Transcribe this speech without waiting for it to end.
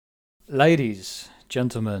Ladies,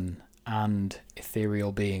 gentlemen, and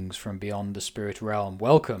ethereal beings from beyond the spirit realm,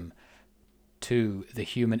 welcome to the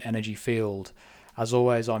Human Energy Field. As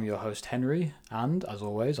always, I'm your host, Henry, and as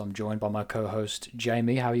always, I'm joined by my co-host,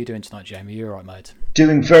 Jamie. How are you doing tonight, Jamie? You all right, mate?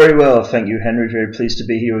 Doing very well, thank you, Henry. Very pleased to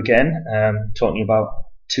be here again, talking about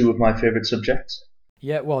two of my favourite subjects.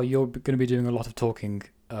 Yeah, well, you're going to be doing a lot of talking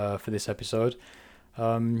for this episode.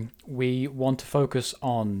 We want to focus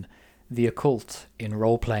on the occult in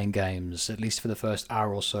role-playing games, at least for the first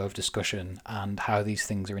hour or so of discussion, and how these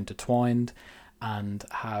things are intertwined and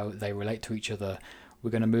how they relate to each other.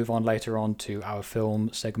 We're going to move on later on to our film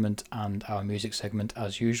segment and our music segment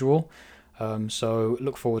as usual. So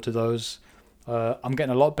look forward to those. I'm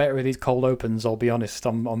getting a lot better at these cold opens, I'll be honest.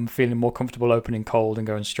 I'm feeling more comfortable opening cold and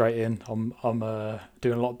going straight in. I'm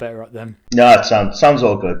doing a lot better at them. No, it sounds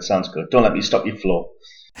all good. Sounds good. Don't let me stop your flow.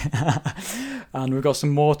 And we've got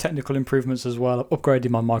some more technical improvements as well. I've upgraded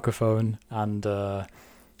my microphone, and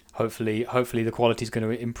hopefully the quality is going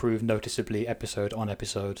to improve noticeably episode on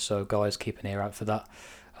episode. So guys, keep an ear out for that.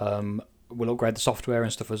 We'll upgrade the software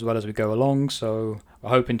and stuff as well as we go along. So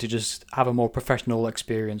we're hoping to just have a more professional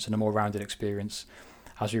experience and a more rounded experience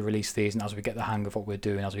as we release these and as we get the hang of what we're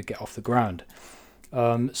doing as we get off the ground.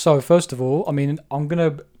 So first of all, I mean, I'm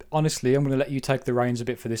gonna let you take the reins a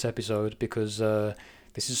bit for this episode because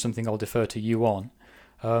this is something I'll defer to you on.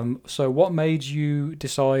 So what made you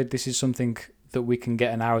decide this is something that we can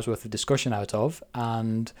get an hour's worth of discussion out of,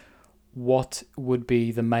 and what would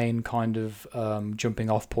be the main kind of jumping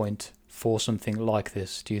off point for something like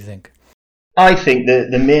this, do you think? I think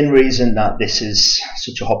the main reason that this is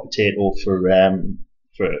such a hot potato for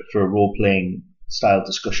a role-playing style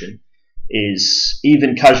discussion is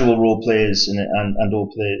even casual role players and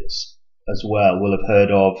role players as well will have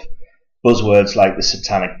heard of buzzwords like the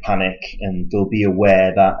Satanic Panic, and they'll be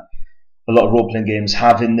aware that a lot of role-playing games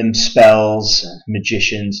have in them spells,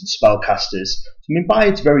 magicians, and spellcasters. I mean, by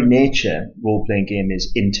its very nature, role-playing game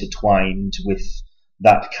is intertwined with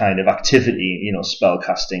that kind of activity,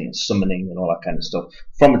 spellcasting, summoning, and all that kind of stuff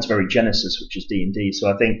from its very genesis, which is D&D. So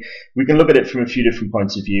I think we can look at it from a few different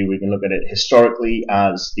points of view. We can look at it historically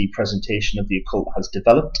as the presentation of the occult has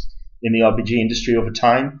developed in the RPG industry over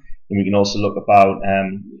time, and we can also look about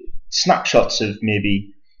snapshots of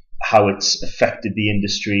maybe how it's affected the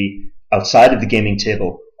industry outside of the gaming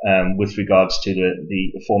table with regards to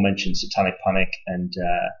the aforementioned Satanic Panic and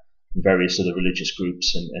various other religious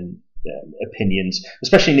groups and opinions,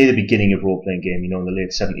 especially near the beginning of role-playing game, in the late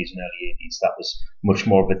 70s and early 80s. That was much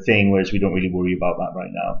more of a thing, whereas we don't really worry about that right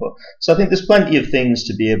now. But so I think there's plenty of things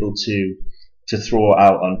to be able to throw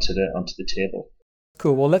out onto the table.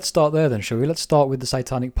 Cool. Well, let's start there then, shall we? Let's start with the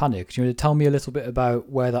Satanic Panic. Do you want to tell me a little bit about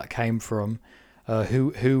where that came from,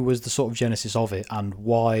 who was the sort of genesis of it, and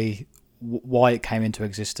why it came into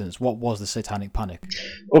existence? What was the Satanic Panic?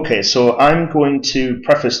 Okay, so I'm going to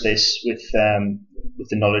preface this with the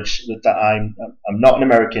knowledge that I'm not an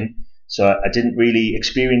American, so I didn't really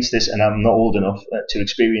experience this, and I'm not old enough to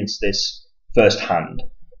experience this firsthand.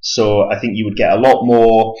 So I think you would get a lot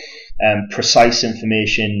more precise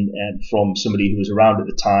information from somebody who was around at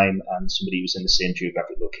the time and somebody who was in the same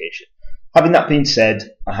geographic location. Having that being said,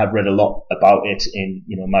 I have read a lot about it in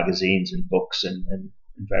magazines and books and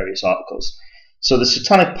various articles. So the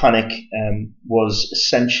Satanic Panic was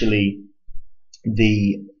essentially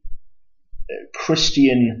the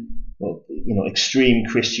extreme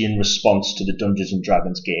Christian response to the Dungeons and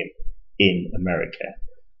Dragons game in America.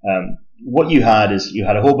 What you had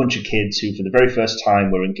a whole bunch of kids who, for the very first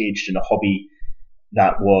time, were engaged in a hobby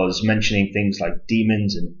that was mentioning things like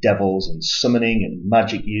demons and devils and summoning and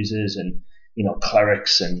magic users and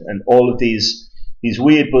clerics and all of these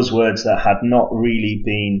weird buzzwords that had not really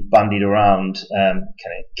been bandied around kind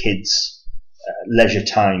of kids' leisure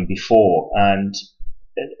time before, and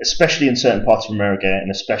especially in certain parts of America,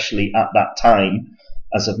 and especially at that time,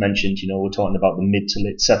 as I've mentioned, we're talking about the mid to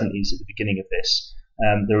late 70s at the beginning of this.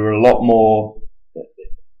 There were a lot more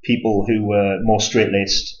people who were more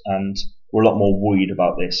straight-laced and were a lot more worried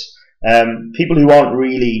about this. People who aren't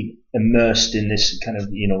really immersed in this kind of,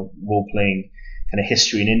 role-playing kind of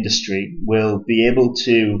history and industry will be able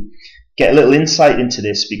to get a little insight into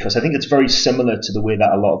this, because I think it's very similar to the way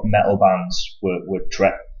that a lot of metal bands were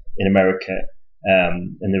treated in America.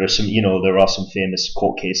 And there are some famous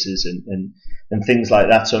court cases and things like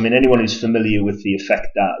that. So I mean, anyone who's familiar with the effect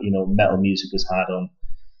that metal music has had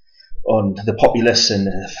on the populace and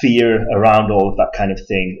fear around all of that kind of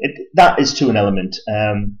thing, that is to an element.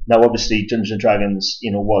 Now, obviously, Dungeons and Dragons,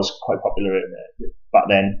 was quite popular back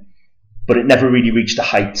then, but it never really reached the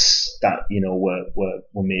heights that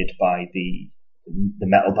were made by the the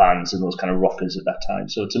metal bands and those kind of rockers at that time.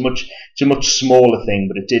 So it's a much smaller thing,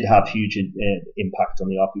 but it did have huge impact on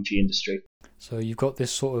the RPG industry. So you've got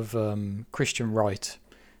this sort of Christian right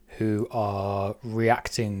who are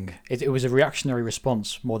reacting. It was a reactionary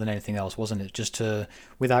response more than anything else, wasn't it? Just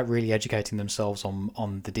without really educating themselves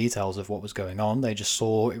on the details of what was going on, they just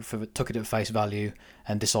took it at face value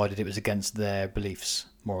and decided it was against their beliefs,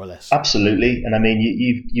 more or less. Absolutely, and I mean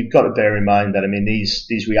you've got to bear in mind that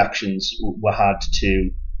these reactions were had to,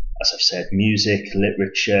 as I've said, music,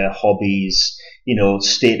 literature, hobbies,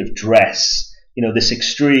 state of dress. This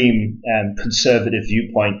extreme conservative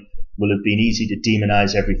viewpoint will have been easy to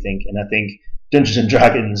demonize everything. And I think Dungeons and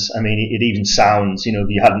Dragons, it even sounds, if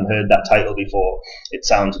you hadn't heard that title before, it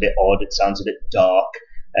sounds a bit odd, it sounds a bit dark.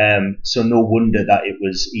 So no wonder that it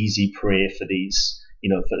was easy prey for these,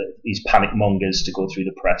 for these panic mongers to go through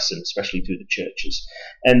the press and especially through the churches.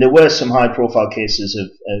 And there were some high profile cases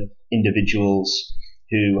of individuals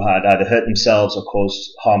who had either hurt themselves or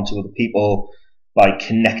caused harm to other people by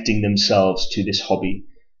connecting themselves to this hobby.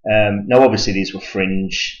 Now, obviously, these were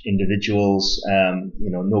fringe individuals.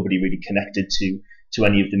 Nobody really connected to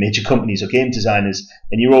any of the major companies or game designers.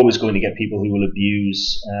 And you're always going to get people who will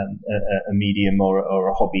abuse a medium or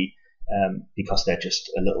a hobby because they're just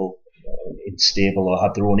a little unstable or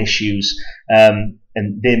have their own issues. And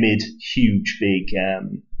they made huge, big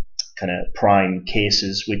kind of prime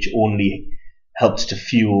cases, which only helped to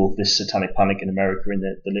fuel this satanic panic in America in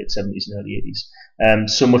the late 70s and early 80s.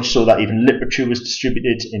 So much so that even literature was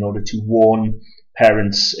distributed in order to warn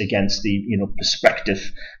parents against the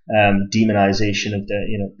prospective demonization of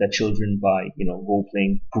their children by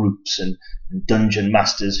role-playing groups and dungeon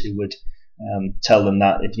masters who would tell them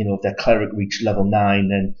that if their cleric reached level 9,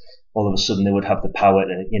 then all of a sudden they would have the power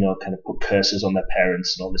to kind of put curses on their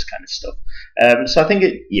parents and all this kind of stuff. So I think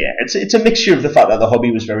it's a mixture of the fact that the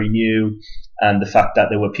hobby was very new and the fact that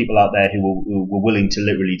there were people out there who were willing to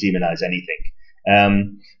literally demonize anything.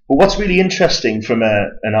 But what's really interesting from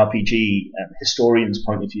an RPG historian's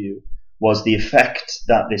point of view was the effect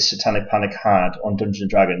that this satanic panic had on Dungeons and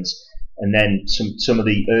Dragons, and then some of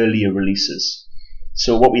the earlier releases.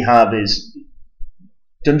 So what we have is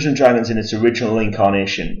Dungeons and Dragons in its original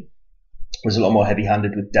incarnation was a lot more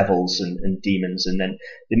heavy-handed with devils and demons, and then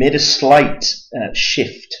they made a slight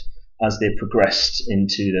shift as they progressed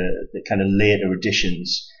into the kind of later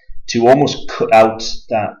editions to almost cut out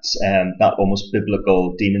that almost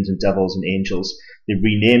biblical demons and devils and angels. They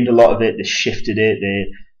renamed a lot of it, they shifted it,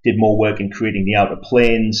 they did more work in creating the outer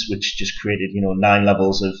planes, which just created 9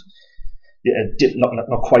 levels of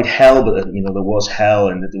not quite hell, but there was hell,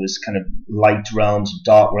 and there was kind of light realms,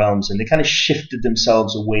 dark realms, and they kind of shifted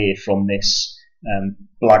themselves away from this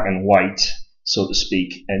black and white, so to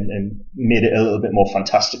speak, and made it a little bit more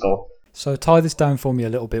fantastical. So tie this down for me a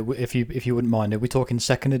little bit, if you wouldn't mind. Are we talking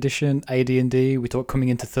 2nd edition, AD&D? We talk coming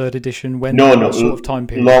into 3rd edition? What sort of time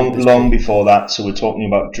period? Long before that. So we're talking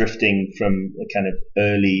about drifting from a kind of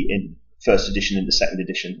early in 1st edition into 2nd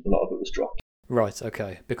edition. A lot of it was dropped. Right.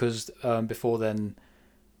 Okay. Because before then,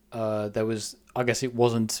 there was. I guess it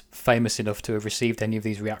wasn't famous enough to have received any of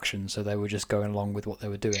these reactions, so they were just going along with what they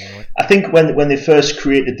were doing. Right? I think when they first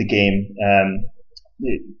created the game,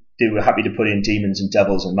 they were happy to put in demons and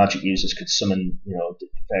devils, and magic users could summon,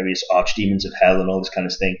 various archdemons of hell and all this kind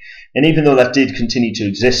of thing. And even though that did continue to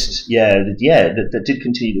exist, that did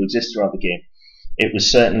continue to exist throughout the game, it was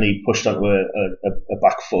certainly pushed onto a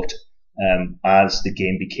back foot as the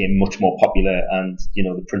game became much more popular, and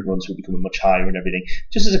the print runs were becoming much higher and everything,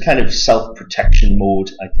 just as a kind of self-protection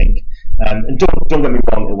mode, I think. And don't get me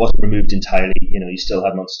wrong, it wasn't removed entirely. You still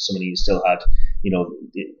had monster summoning, you still had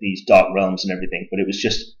these dark realms and everything, but it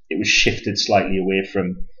was shifted slightly away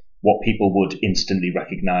from what people would instantly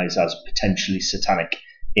recognize as potentially satanic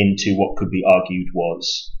into what could be argued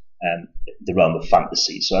was the realm of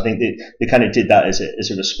fantasy. So I think they kind of did that as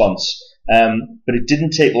a response. But it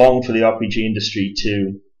didn't take long for the RPG industry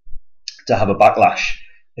to have a backlash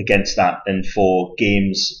against that, and for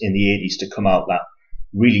games in the 80s to come out that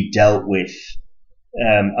really dealt with.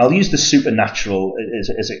 I'll use the supernatural as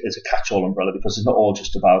a catch-all umbrella, because it's not all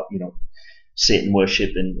just about Satan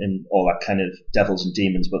worship and all that kind of devils and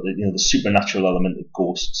demons, but the supernatural element of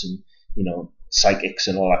ghosts and psychics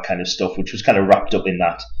and all that kind of stuff, which was kind of wrapped up in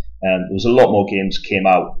that. There was a lot more games came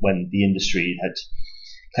out when the industry had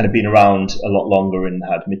kind of been around a lot longer and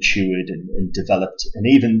had matured and developed, and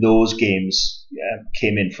even those games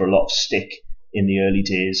came in for a lot of stick in the early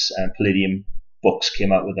days. Palladium Books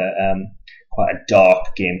came out with quite a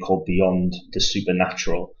dark game called Beyond the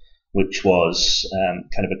Supernatural, which was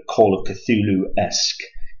kind of a Call of Cthulhu-esque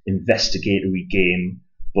investigatory game,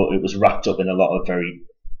 but it was wrapped up in a lot of very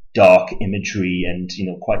dark imagery and,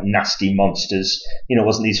 quite nasty monsters. It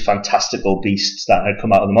wasn't these fantastical beasts that had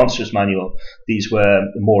come out of the Monsters Manual. These were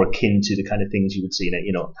more akin to the kind of things you would see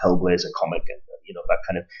in a, Hellblazer comic and, that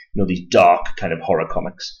kind of, these dark kind of horror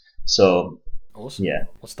comics. So, awesome. Yeah.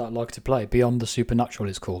 What's that like to play? Beyond the Supernatural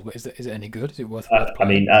is called, but is it any good? Is it worth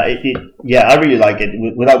playing? I really like it.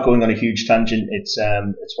 Without going on a huge tangent, it's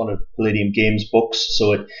one of Palladium Games' books,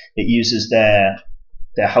 so it uses their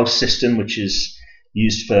house system, which is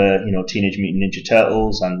used for Teenage Mutant Ninja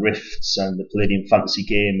Turtles and Rifts and the Palladium Fantasy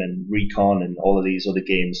game and Recon and all of these other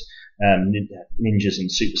games, Ninjas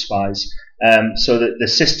and Super Spies. So the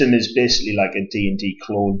system is basically like a D&D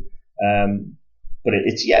clone. But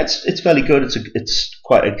it's fairly good. It's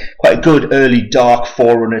quite a good early dark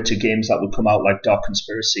forerunner to games that would come out like Dark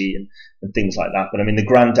Conspiracy and things like that. But I mean, the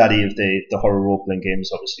granddaddy of the horror role playing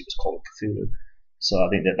games obviously was Call of Cthulhu. So I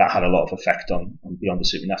think that had a lot of effect on Beyond the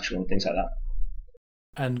Supernatural and things like that.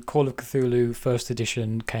 And Call of Cthulhu first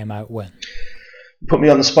edition came out when? Put me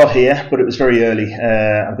on the spot here, but it was very early.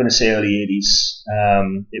 I'm going to say early 80s.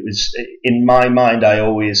 It was, in my mind, I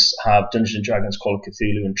always have Dungeons & Dragons, Call of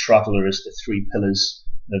Cthulhu, and Traveller as the three pillars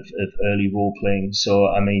of early role-playing. So,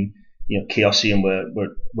 I mean, Chaosium were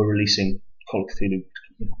releasing Call of Cthulhu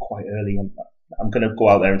quite early. I'm going to go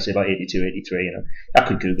out there and say about 82, 83. I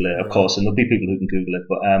could Google it, of course, and there'll be people who can Google it.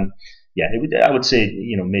 But I would say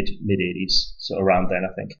mid 80s, so around then,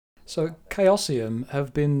 I think. So Chaosium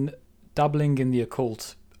have been dabbling in the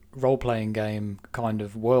occult role-playing game kind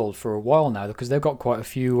of world for a while now, because they've got quite a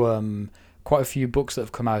few books that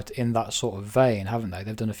have come out in that sort of vein, haven't they?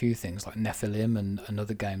 They've done a few things like Nephilim and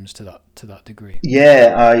other games to that degree.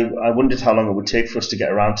 Yeah, I wondered how long it would take for us to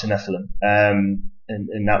get around to Nephilim,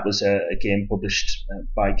 and that was a game published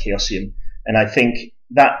by Chaosium, and I think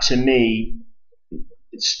that to me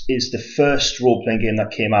is the first role-playing game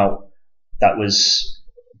that came out that was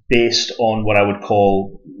based on what I would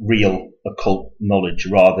call real occult knowledge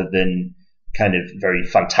rather than kind of very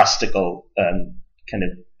fantastical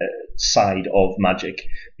side of magic.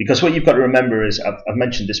 Because what you've got to remember is, I've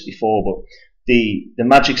mentioned this before, but the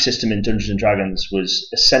magic system in Dungeons & Dragons was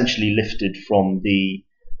essentially lifted from the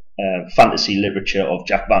fantasy literature of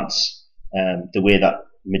Jack Vance, the way that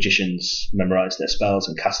magicians memorize their spells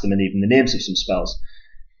and cast them, and even the names of some spells.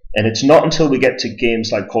 And it's not until we get to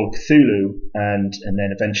games like Call of Cthulhu and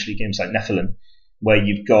then eventually games like Nephilim, where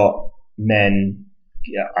you've got men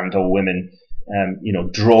and or women,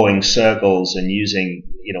 drawing circles and using,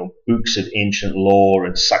 books of ancient lore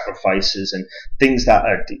and sacrifices and things that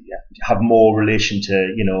have more relation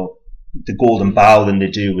to, the Golden Bough than they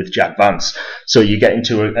do with Jack Vance. So you get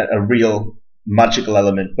into a real magical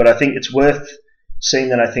element. But I think it's worth saying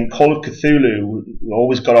that I think Call of Cthulhu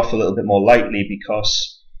always got off a little bit more lightly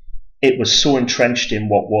because it was so entrenched in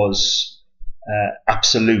what was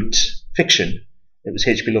absolute fiction. It was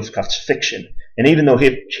H.P. Lovecraft's fiction. And even though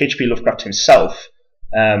H.P. Lovecraft himself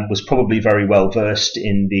was probably very well versed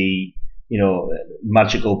in the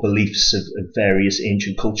magical beliefs of various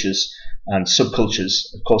ancient cultures and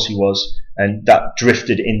subcultures, of course he was, and that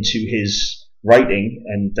drifted into his writing,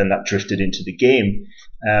 and then that drifted into the game.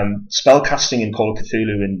 Spellcasting in Call of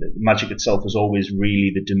Cthulhu and magic itself was always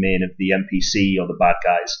really the domain of the NPC or the bad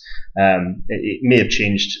guys. It may have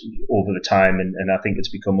changed over the time, and I think it's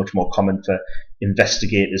become much more common for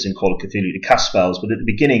investigators in Call of Cthulhu to cast spells. But at the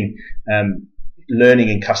beginning,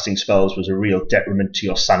 learning and casting spells was a real detriment to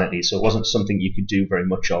your sanity, so it wasn't something you could do very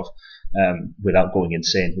much of without going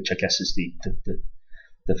insane, which I guess is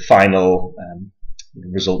the final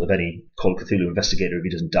result of any Call of Cthulhu investigator if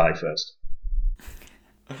he doesn't die first.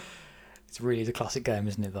 It's really the classic game,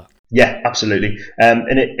 isn't it, that? Yeah, absolutely.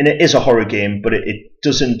 And it is a horror game, but it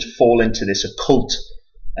doesn't fall into this occult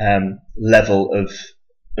level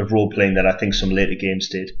of role-playing that I think some later games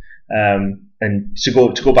did. And to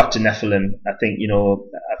go back to Nephilim, I think,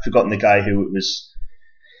 I've forgotten the guy who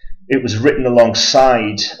it was written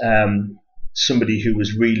alongside somebody who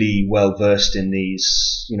was really well versed in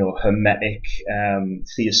these, hermetic,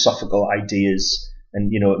 theosophical ideas. And,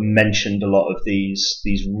 it mentioned a lot of these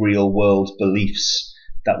real world beliefs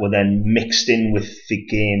that were then mixed in with the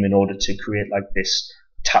game in order to create like this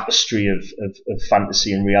tapestry of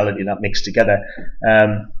fantasy and reality that mixed together.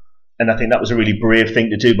 And I think that was a really brave thing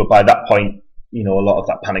to do. But by that point, a lot of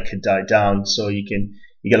that panic had died down. So you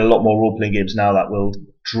get a lot more role-playing games now that will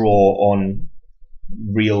draw on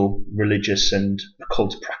real religious and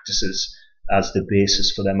occult practices as the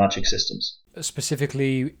basis for their magic systems.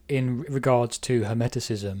 Specifically in regards to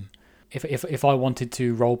Hermeticism, if I wanted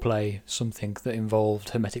to roleplay something that involved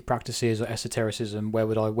Hermetic practices or esotericism, where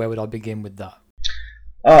would I begin with that?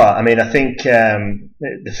 I mean, I think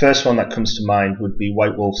the first one that comes to mind would be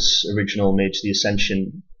White Wolf's original Mage the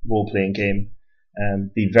Ascension role-playing game.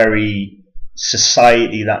 The very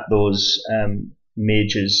society that those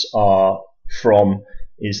mages are from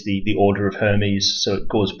is the Order of Hermes, so it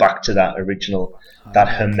goes back to that original, that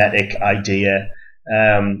hermetic idea.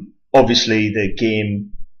 Obviously, the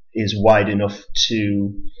game is wide enough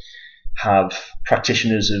to have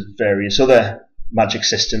practitioners of various other magic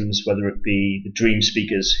systems, whether it be the Dream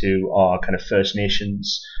Speakers, who are kind of First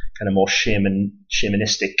Nations, kind of more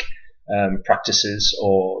shamanistic practices,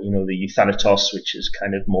 or the Euthanatos, which is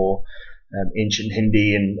kind of more ancient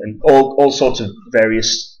Hindi, and all sorts of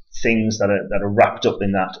various things that are wrapped up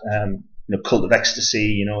in that. Cult of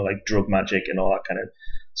ecstasy, like drug magic and all that kind of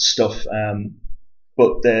stuff.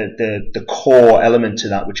 But the core element to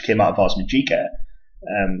that, which came out of Ars Magica,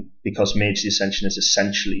 because Mage the Ascension is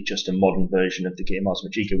essentially just a modern version of the game Ars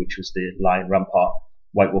Magica, which was the Lion Rampart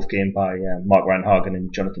White Wolf game by Mark Reinhagen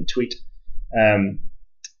and Jonathan Tweet,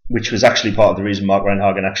 which was actually part of the reason Mark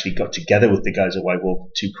Reinhagen actually got together with the guys at White Wolf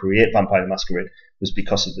to create Vampire the Masquerade, was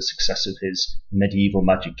because of the success of his medieval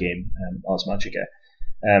magic game, Ars Magica,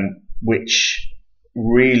 which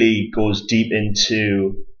really goes deep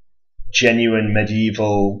into genuine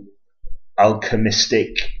medieval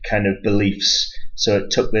alchemistic kind of beliefs. So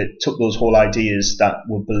it took those whole ideas that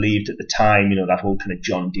were believed at the time, that whole kind of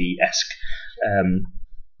John Dee-esque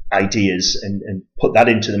ideas, and put that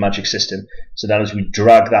into the magic system. So that as we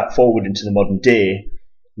drag that forward into the modern day,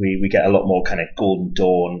 we get a lot more kind of Golden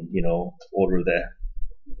Dawn, Order of the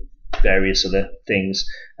various other things.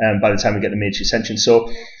 By the time we get the Mage Ascension,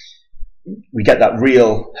 so we get that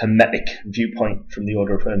real hermetic viewpoint from the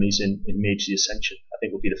Order of Hermes in Mage the Ascension. I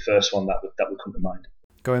think would be the first one that would come to mind.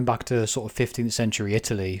 Going back to sort of 15th century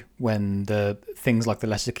Italy, when the things like the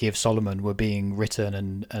Lesser Key of Solomon were being written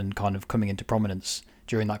and kind of coming into prominence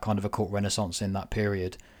during that kind of occult renaissance in that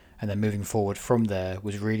period, and then moving forward from there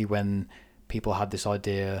was really when people had this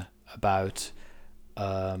idea about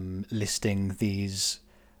listing these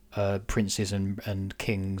princes and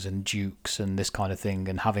kings and dukes and this kind of thing,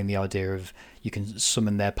 and having the idea of you can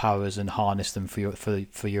summon their powers and harness them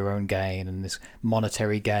for your own gain, and this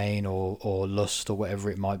monetary gain or lust or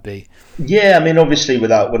whatever it might be. Yeah, I mean, obviously,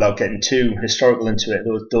 without getting too historical into it,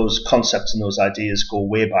 those concepts and those ideas go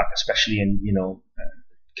way back, especially in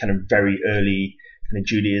kind of very early kind of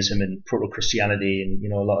Judaism and proto-Christianity,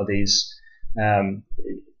 and a lot of these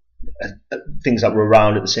things that were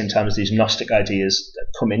around at the same time as these Gnostic ideas that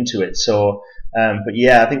come into it. So, but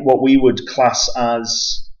yeah, I think what we would class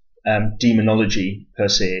as demonology per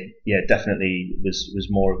se, definitely was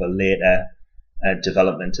more of a later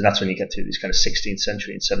development, and that's when you get to these kind of 16th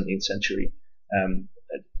century and 17th century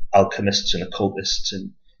alchemists and occultists,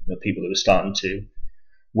 and people who were starting to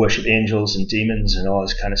worship angels and demons and all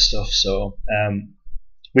this kind of stuff. So,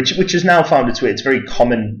 which has now found its way. It's very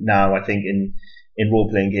common now, I think, in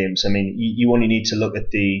role-playing games. I mean, you only need to look at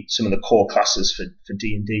some of the core classes for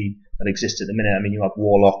D&D that exist at the minute. I mean, you have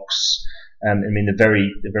warlocks. I mean, the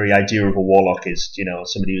very idea of a warlock is,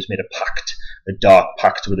 somebody who's made a dark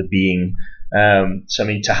pact with a being. So, I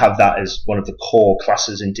mean, to have that as one of the core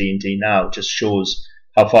classes in D&D now just shows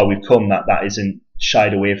how far we've come, that isn't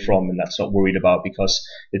shied away from, and that's not worried about, because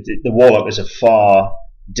the warlock is a far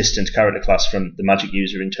distant character class from the magic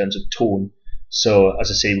user in terms of tone. So, as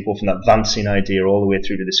I say, we go from that Vancian idea all the way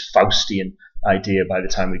through to this Faustian idea by the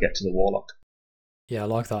time we get to the Warlock. Yeah, I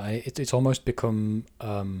like that. It's almost become,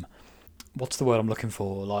 what's the word I'm looking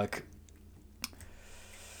for? Like,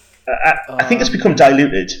 I think it's become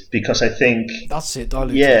diluted, because I think... That's it,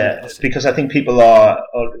 diluted. Yeah, because I think people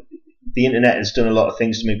the internet has done a lot of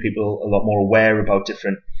things to make people a lot more aware about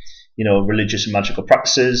different, religious and magical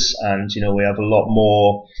practices, and, we have a lot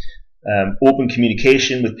more... open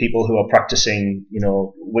communication with people who are practicing,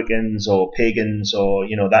 Wiccans or pagans, or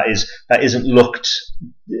that isn't looked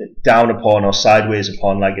down upon or sideways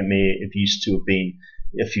upon like it may have used to have been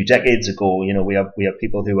a few decades ago. We have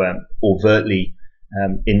people who are overtly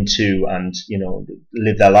into and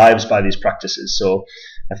live their lives by these practices. So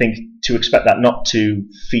I think to expect that not to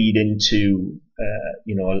feed into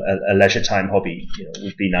a leisure time hobby,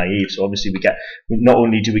 would be naive. So obviously not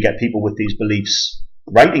only do we get people with these beliefs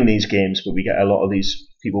writing these games, but we get a lot of these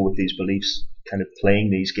people with these beliefs kind of playing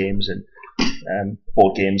these games, and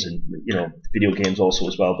board games, and video games also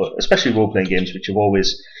as well, but especially role-playing games, which have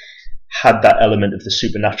always had that element of the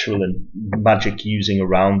supernatural and magic using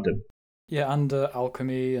around them. Yeah, and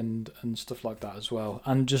alchemy and stuff like that as well.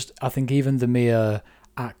 And just, I think even the mere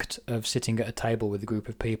act of sitting at a table with a group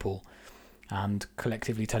of people and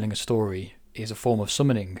collectively telling a story is a form of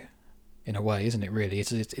summoning. in a way, isn't it? Really,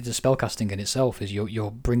 it's a spellcasting in itself. Is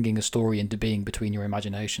you're bringing a story into being between your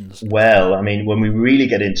imaginations. Well, I mean, when we really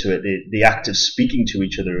get into it, the act of speaking to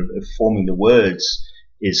each other, of forming the words,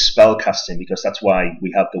 is spellcasting, because that's why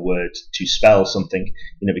we have the word to spell something.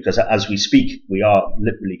 Because as we speak, we are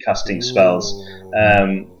literally casting spells.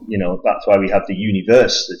 That's why we have the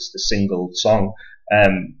universe. It's the single song.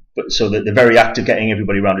 But so the very act of getting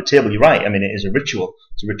everybody around a table, you're right. I mean, it is a ritual.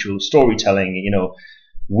 It's a ritual of storytelling.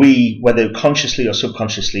 We, whether consciously or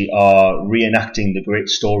subconsciously, are reenacting the great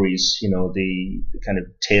stories, the kind of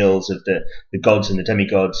tales of the gods and the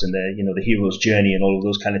demigods and the hero's journey and all of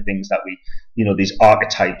those kind of things that we, these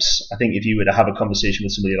archetypes. I think if you were to have a conversation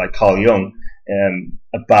with somebody like Carl Jung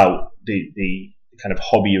about the kind of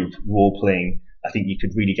hobby of role playing, I think you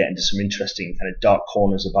could really get into some interesting kind of dark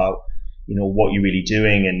corners about, what you're really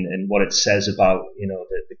doing and what it says about,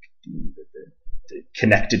 the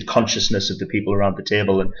connected consciousness of the people around the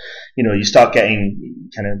table. And you start getting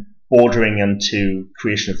kind of bordering into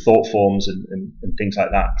creation of thought forms and things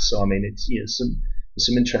like that. So I mean, it's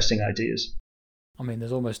some interesting ideas. I mean,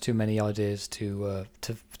 there's almost too many ideas to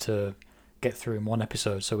get through in one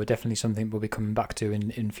episode, so we're definitely something we'll be coming back to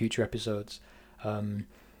in future episodes. And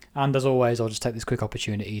as always, I'll just take this quick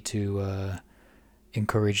opportunity to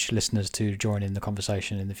encourage listeners to join in the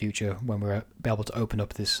conversation in the future when we're able to open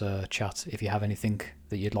up this chat. If you have anything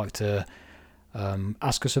that you'd like to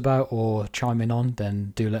ask us about or chime in on,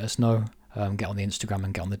 then do let us know. Get on the Instagram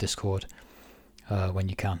and get on the Discord when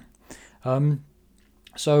you can.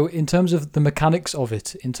 So in terms of the mechanics of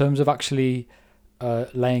it, in terms of actually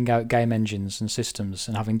laying out game engines and systems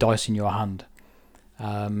and having dice in your hand,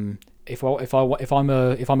 if I'm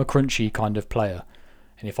a crunchy kind of player,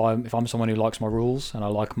 and if I'm someone who likes my rules and I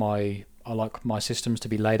like my systems to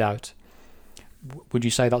be laid out, would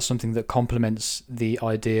you say that's something that complements the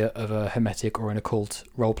idea of a hermetic or an occult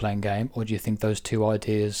role-playing game, or do you think those two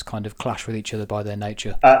ideas kind of clash with each other by their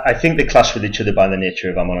nature? I think they clash with each other by their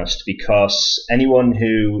nature, if I'm honest, because anyone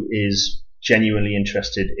who is genuinely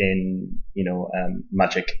interested in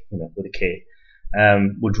magic, with a K,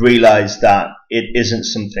 would realise that it isn't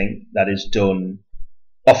something that is done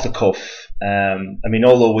off the cuff. I mean,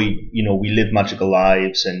 although we live magical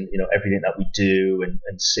lives, and everything that we do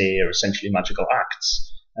and say are essentially magical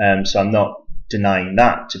acts. So I'm not denying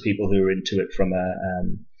that to people who are into it from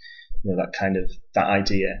that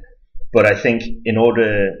idea. But I think in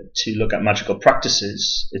order to look at magical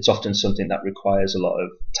practices, it's often something that requires a lot of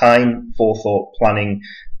time, forethought, planning,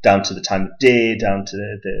 down to the time of day, down to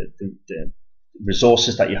the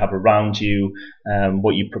resources that you have around you,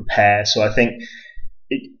 what you prepare. So I think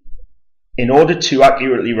in order to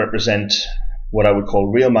accurately represent what I would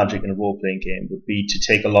call real magic in a role-playing game would be to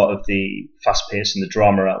take a lot of the fast pace and the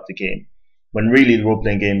drama out of the game, when really the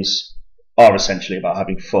role-playing games are essentially about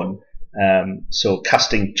having fun. So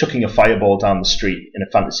chucking a fireball down the street in a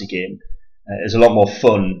fantasy game is a lot more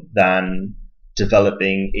fun than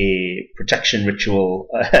developing a protection ritual,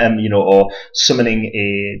 or summoning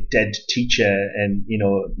a dead teacher and,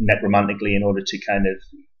 necromantically in order to kind of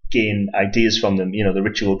gain ideas from them. The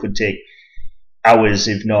ritual could take hours,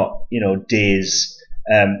 if not, days.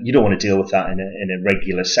 You don't want to deal with that in a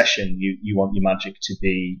regular session. You want your magic to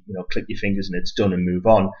be, click your fingers and it's done and move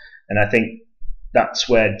on. And I think that's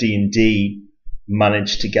where D&D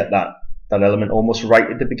managed to get that element almost right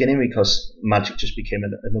at the beginning, because magic just became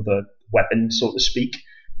another weapon, so to speak.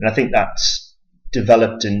 And I think that's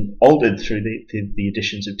developed and altered through the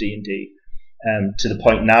additions of D&D, to the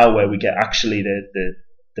point now where we get actually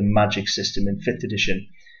the magic system in 5th edition.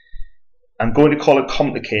 I'm going to call it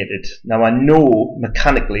complicated. Now, I know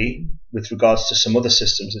mechanically, with regards to some other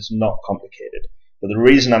systems, it's not complicated. But the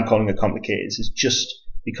reason I'm calling it complicated is just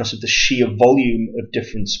because of the sheer volume of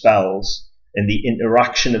different spells and the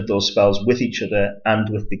interaction of those spells with each other and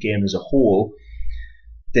with the game as a whole.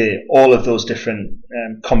 All of those different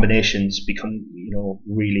combinations become,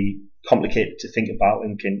 really complicated to think about,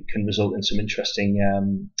 and can result in some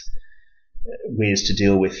interesting ways to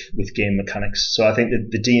deal with game mechanics. So I think that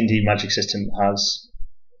the D&D magic system has,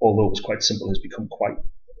 although it was quite simple, has become quite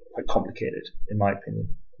complicated, in my opinion.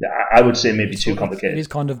 I would say maybe too complicated. It is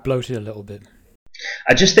kind of bloated a little bit.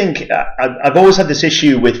 I just think I've always had this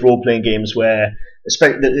issue with role-playing games where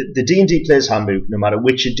the D&D Player's Handbook, no matter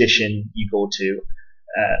which edition you go to,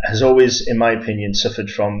 has always, in my opinion, suffered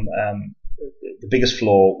from the biggest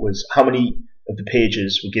flaw was how many of the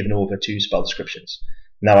pages were given over to spell descriptions.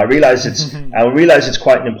 Now, I realize it's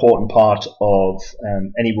quite an important part of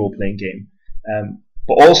any role-playing game,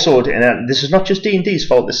 but also, and this is not just D&D's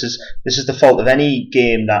fault. This is the fault of any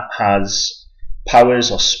game that has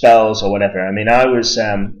powers or spells or whatever. I mean, I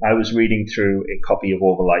was reading through a copy of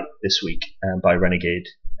Overlight this week by Renegade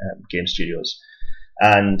Game Studios,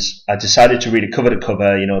 and I decided to read it cover to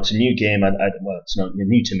cover. You know, it's a new game. Well, it's not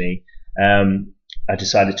new to me. I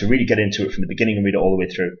decided to really get into it from the beginning and read it all the way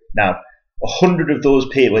through. Now, 100 of those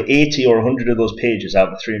pages, 80 or 100 of those pages out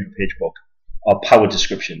of a 300-page book are power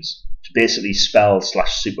descriptions, basically spells /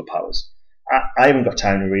 superpowers. I haven't got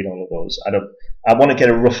time to read all of those. I want to get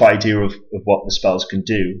a rough idea of what the spells can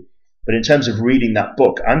do, but in terms of reading that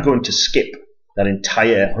book, I'm going to skip that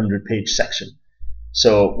entire 100-page section.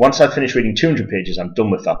 So once I finish reading 200 pages, I'm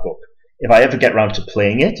done with that book. If I ever get around to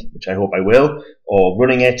playing it, which I hope I will, or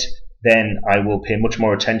running it, then I will pay much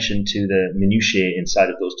more attention to the minutiae inside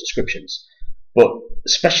of those descriptions. But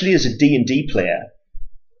especially as a D&D player,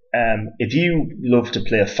 if you love to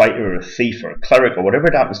play a fighter or a thief or a cleric or whatever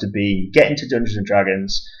it happens to be, get into Dungeons and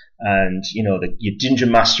Dragons, and you know your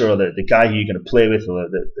dungeon master or the guy who you're going to play with, or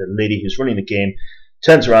the lady who's running the game,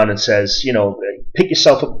 turns around and says, you know, pick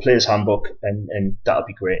yourself up a player's handbook, and that'll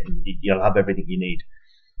be great. You'll have everything you need.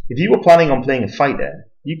 If you were planning on playing a fighter,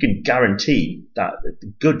 you can guarantee that a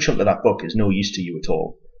good chunk of that book is no use to you at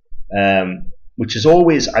all. Which is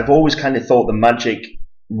I've always kind of thought the magic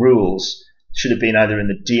rules should have been either in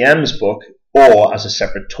the DM's book or as a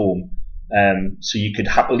separate tome. So you could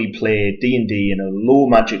happily play D&D in a low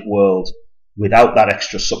magic world without that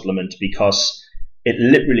extra supplement, because it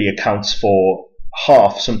literally accounts for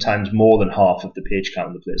half, sometimes more than half of the page count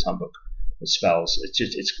in the player's handbook with spells.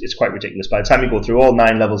 It's quite ridiculous. By the time you go through all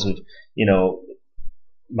 9 levels of, you know,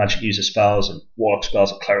 magic user spells and warlock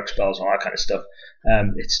spells and cleric spells and all that kind of stuff,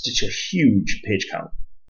 it's just a huge page count.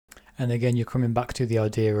 And again, you're coming back to the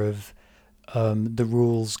idea of the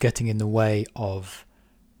rules getting in the way of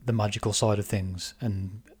the magical side of things,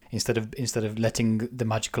 and instead of letting the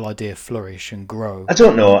magical idea flourish and grow, I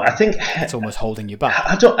don't know. I think it's almost holding you back.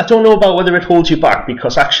 I don't know about whether it holds you back,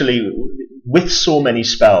 because actually, with so many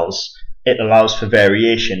spells, it allows for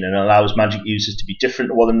variation and allows magic users to be different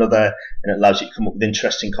to one another, and it allows you to come up with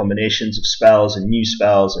interesting combinations of spells and new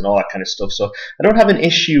spells and all that kind of stuff. So I don't have an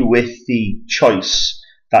issue with the choice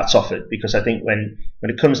that's offered, because I think when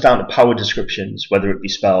it comes down to power descriptions, whether it be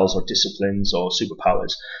spells or disciplines or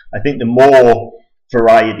superpowers, I think the more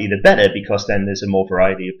variety the better, because then there's a more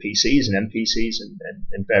variety of PCs and NPCs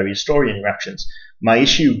and various story interactions. My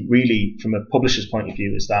issue really, from a publisher's point of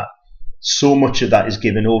view, is that so much of that is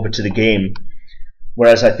given over to the game,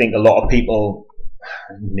 whereas I think a lot of people,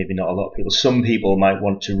 maybe not a lot of people, some people might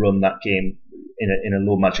want to run that game in a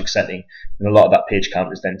low magic setting, and a lot of that page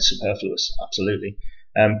count is then superfluous, absolutely.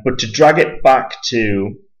 But to drag it back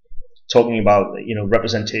to talking about, you know,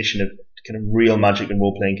 representation of kind of real magic and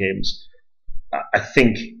role-playing games, I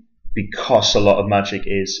think because a lot of magic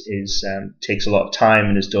is takes a lot of time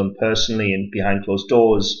and is done personally and behind closed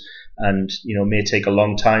doors, and you know may take a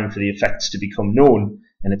long time for the effects to become known,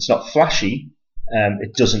 and it's not flashy,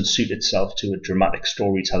 it doesn't suit itself to a dramatic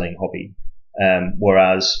storytelling hobby.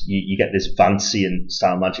 Whereas you get this Vancian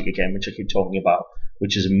style magic again, which I keep talking about,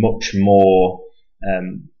 which is much more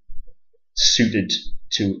suited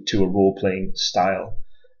to a role playing style,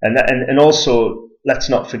 and also let's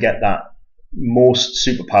not forget that most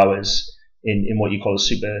superpowers in what you call a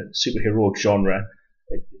superheroic genre,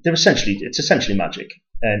 it's essentially magic,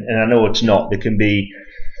 and I know it's not. They can be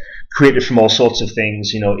created from all sorts of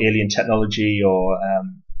things, you know, alien technology or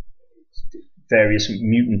various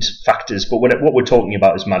mutant factors, but what we're talking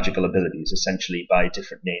about is magical abilities, essentially, by a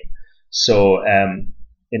different name. So,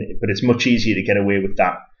 but it's much easier to get away with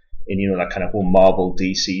that in, you know, that kind of whole Marvel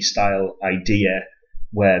DC style idea,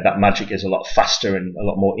 where that magic is a lot faster and a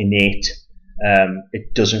lot more innate.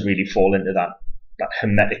 It doesn't really fall into that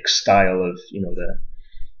hermetic style of, you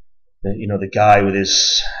know, the guy with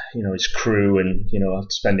his, you know, his crew, and you know,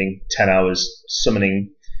 spending 10 hours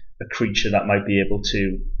summoning a creature that might be able to,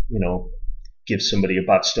 you know, give somebody a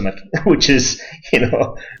bad stomach, which is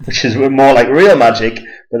more like real magic,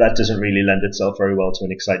 but that doesn't really lend itself very well to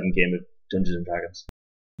an exciting game of Dungeons and Dragons.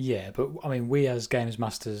 Yeah, but I mean, we as games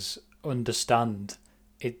masters understand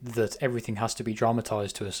that everything has to be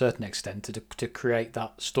dramatized to a certain extent to create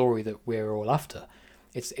that story that we're all after.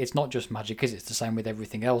 It's not just magic, is it? It's the same with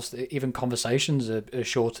everything else. Even conversations are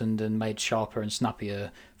shortened and made sharper and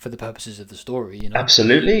snappier for the purposes of the story. You know?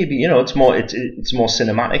 Absolutely, you know, it's more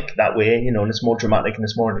cinematic that way, you know, and it's more dramatic and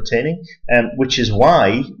it's more entertaining. Which is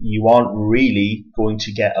why you aren't really going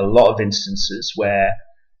to get a lot of instances where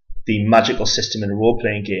the magical system in a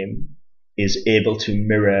role-playing game is able to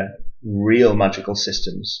mirror real magical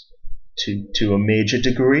systems to a major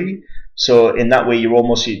degree. So in that way,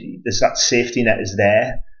 there's that safety net is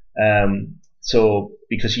there. So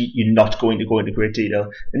because you're not going to go into great detail,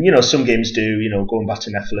 and some games do. Going back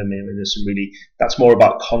to Nephilim, there's some really, that's more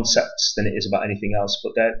about concepts than it is about anything else.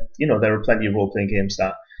 But there are plenty of role playing games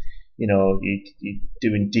that you're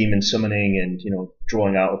doing demon summoning and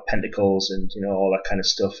drawing out of pentacles and all that kind of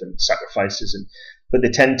stuff and sacrifices, but they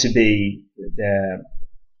tend to be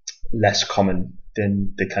less common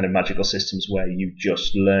than the kind of magical systems where you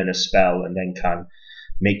just learn a spell and then can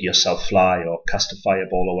make yourself fly or cast a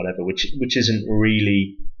fireball or whatever, which isn't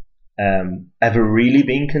really ever really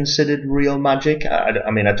being considered real magic. I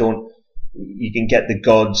mean, I don't. You can get the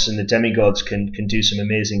gods and the demigods can do some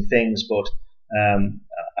amazing things, but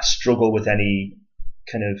I struggle with any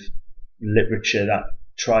kind of literature that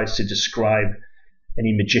tries to describe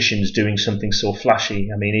any magicians doing something so flashy.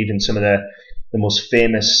 I mean, even some of the most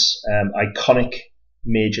famous, iconic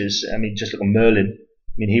mages. I mean, just look at Merlin.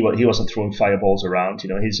 I mean, he wasn't throwing fireballs around.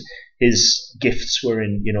 His gifts were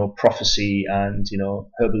in prophecy and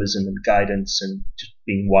herbalism and guidance and just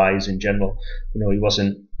being wise in general. He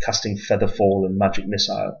wasn't casting featherfall and magic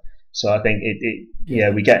missile. So I think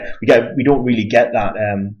we don't really get that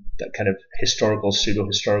that kind of historical, pseudo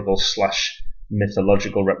historical /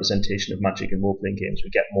 mythological representation of magic in role playing games. We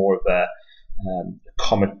get more of a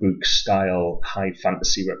comic book style high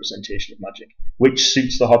fantasy representation of magic, which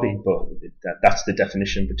suits the hobby, but that's the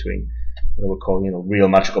definition between what I would call real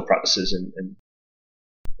magical practices and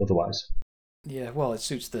otherwise. Yeah, well, it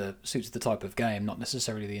suits the type of game, not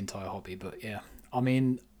necessarily the entire hobby, but yeah. I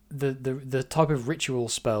mean, the type of ritual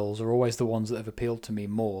spells are always the ones that have appealed to me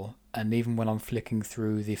more, and even when I'm flicking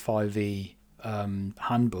through the 5e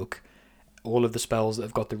handbook, all of the spells that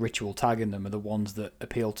have got the ritual tag in them are the ones that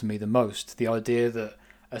appeal to me the most. The idea that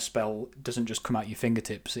a spell doesn't just come out your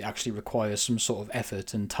fingertips, it actually requires some sort of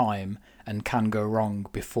effort and time and can go wrong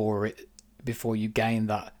before you gain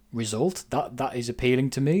that result. That is appealing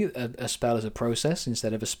to me, a spell as a process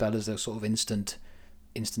instead of a spell as a sort of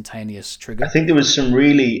instantaneous trigger. I think there was some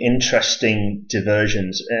really interesting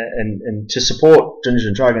diversions, and to support Dungeons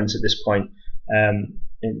and Dragons at this point,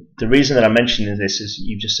 and the reason that I'm mentioning this is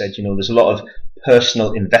you just said there's a lot of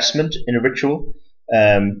personal investment in a ritual,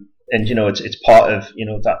 and it's part of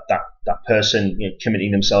that person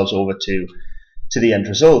committing themselves over to the end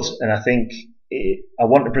result. And I think I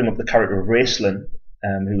want to bring up the character of Raistlin,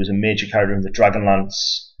 who was a major character in the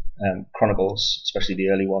Dragonlance Chronicles, especially the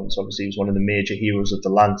early ones. Obviously, he was one of the major heroes of the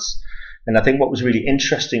Lance. And I think what was really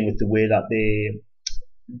interesting with the way that they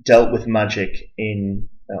dealt with magic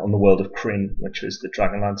on the world of Krynn, which was the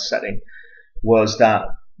Dragonlance setting, was that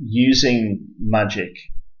using magic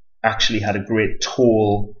actually had a great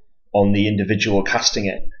toll on the individual casting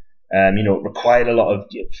it. It required a lot of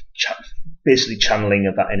basically channeling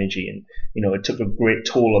of that energy, and it took a great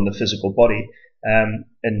toll on the physical body. And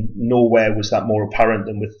nowhere was that more apparent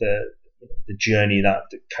than with the journey that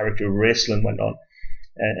the character of Raistlin went on.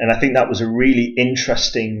 And I think that was a really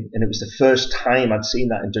interesting, and it was the first time I'd seen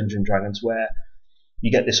that in Dungeons and Dragons, where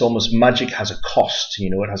you get this almost magic has a cost,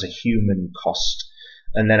 it has a human cost.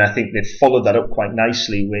 And then I think they followed that up quite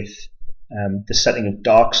nicely with the setting of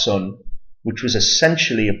Dark Sun, which was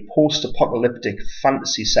essentially a post-apocalyptic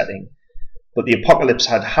fantasy setting. But the apocalypse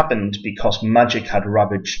had happened because magic had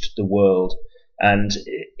ravaged the world. And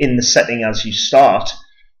in the setting as you start,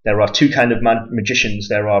 there are two kind of magicians.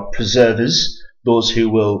 There are preservers, those who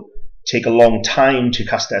will take a long time to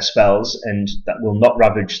cast their spells and that will not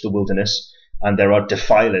ravage the wilderness. And there are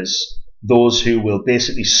defilers, those who will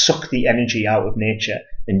basically suck the energy out of nature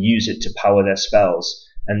and use it to power their spells.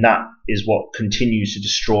 And that is what continues to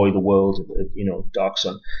destroy the world of Dark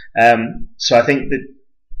Sun. So I think that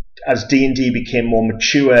as D&D became more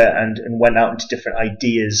mature and went out into different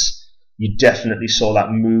ideas, you definitely saw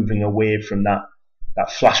that moving away from that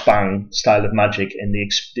flashbang style of magic, and they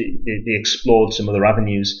explored some other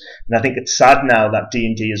avenues. And I think it's sad now that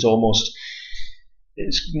D&D is almost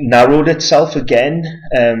it's narrowed itself again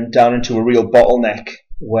down into a real bottleneck,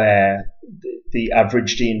 where the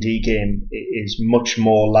average D&D game is much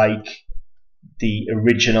more like the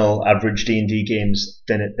original average D&D games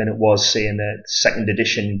than it was, say, in the second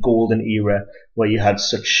edition golden era, where you had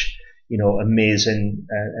such amazing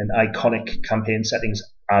and iconic campaign settings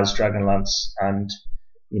as Dragonlance and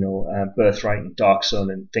Birthright and Dark Sun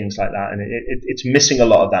and things like that. And it's missing a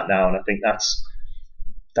lot of that now, and I think that's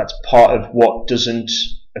part of what doesn't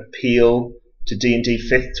appeal to D&D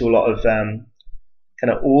 5th to a lot of kind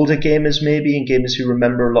of older gamers, maybe, and gamers who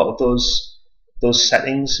remember a lot of those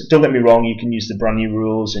settings. Don't get me wrong, you can use the brand new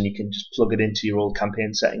rules and you can just plug it into your old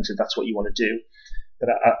campaign settings if that's what you want to do. But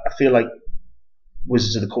I feel like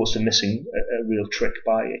Wizards of the Coast are missing a real trick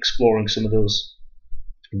by exploring some of those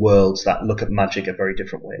worlds that look at magic a very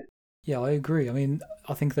different way. Yeah, I agree. I mean,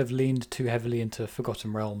 I think they've leaned too heavily into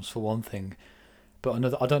Forgotten Realms for one thing, but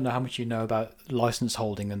another, I don't know how much you know about license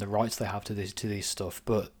holding and the rights they have to these stuff,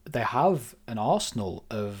 but they have an arsenal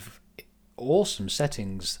of awesome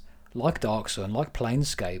settings like Dark Sun, like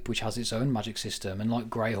Planescape, which has its own magic system, and like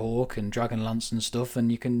Greyhawk and Dragonlance and stuff, and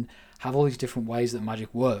you can have all these different ways that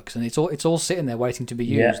magic works, and it's all sitting there waiting to be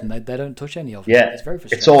used, and they don't touch any of it. Yeah, It's very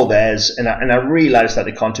frustrating. it's all theirs, and I realise that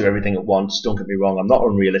they can't do everything at once. Don't get me wrong, I'm not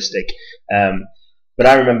unrealistic, but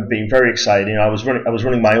I remember being very excited. I was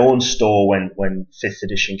running my own store when Fifth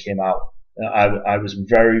Edition came out. I was a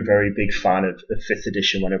very, very big fan of Fifth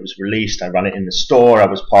Edition when it was released. I ran it in the store. I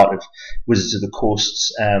was part of Wizards of the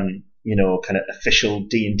Coast's kind of official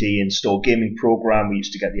D&D in-store gaming program. We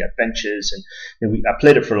used to get the adventures, and I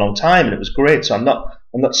played it for a long time, and it was great. So I'm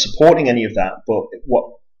not supporting any of that. But what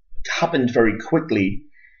happened very quickly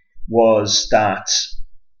was that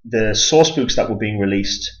the source books that were being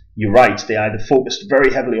released, you're right, they either focused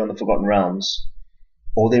very heavily on the Forgotten Realms,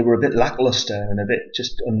 or they were a bit lackluster and a bit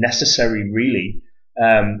just unnecessary, really.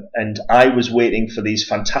 And I was waiting for these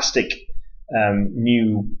fantastic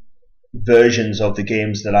new versions of the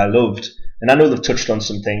games that I loved. And I know they've touched on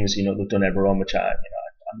some things, they've done Eberron, which I'm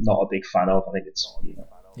not a big fan of. I think it's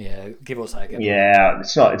yeah, give or take. Yeah,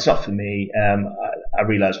 it's not for me. I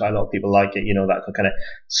realise why a lot of people like it. That kind of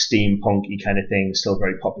steampunky kind of thing is still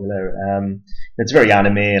very popular. It's very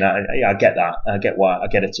anime, and I get that. I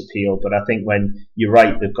get its appeal. But I think when you're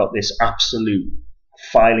right, they've got this absolute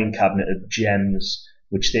filing cabinet of gems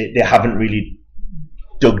which they haven't really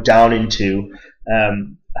dug down into.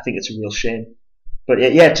 I think it's a real shame.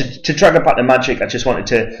 But yeah, to drag it back to Magic, I just wanted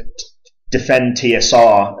to defend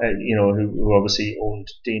TSR, who obviously owned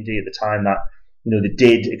D&D at the time, that they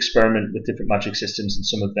did experiment with different magic systems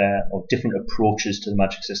and or different approaches to the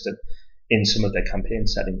magic system in some of their campaign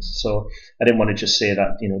settings. So I didn't want to just say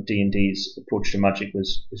that D&D's approach to magic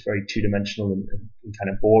was very two-dimensional and kind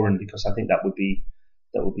of boring, because I think that would be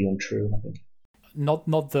untrue. I think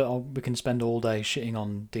not that we can spend all day shitting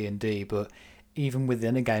on D&D, but even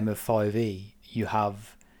within a game of 5e, you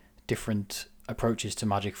have different approaches to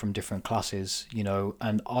magic from different classes,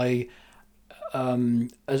 and I,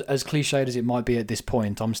 as cliched as it might be at this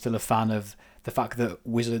point, I'm still a fan of the fact that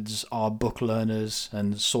wizards are book learners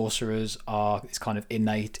and sorcerers are this kind of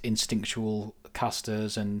innate instinctual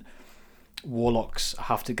casters, and warlocks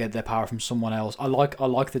have to get their power from someone else. I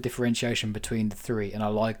like the differentiation between the three, and I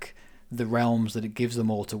like the realms that it gives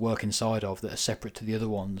them all to work inside of that are separate to the other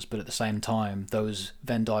ones, but at the same time those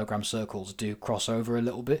Venn diagram circles do cross over a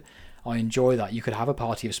little bit. I enjoy that. You could have a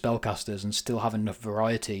party of spellcasters and still have enough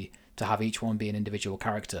variety to have each one be an individual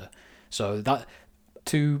character. So that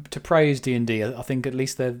to praise D&D, I think at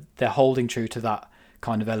least they're holding true to that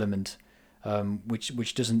kind of element,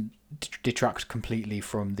 which doesn't detract completely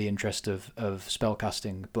from the interest of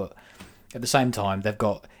spellcasting, but at the same time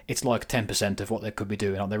it's like 10% of what they could be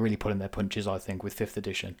doing. They're really pulling their punches, I think, with 5th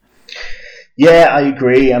edition. Yeah, I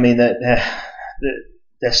agree. I mean,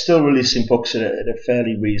 they're still releasing books at a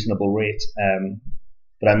fairly reasonable rate,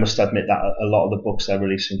 but I must admit that a lot of the books they're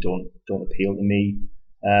releasing don't appeal to me.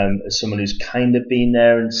 As someone who's kind of been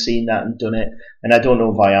there and seen that and done it, and I don't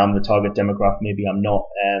know if I am the target demographic, maybe I'm not.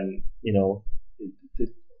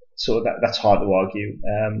 So that's hard to argue.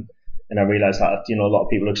 And I realise that a lot of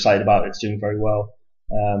people are excited about it. It's doing very well.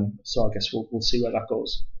 So I guess we'll see where that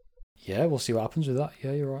goes. Yeah, we'll see what happens with that.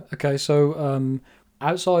 Yeah, you're right. Okay, so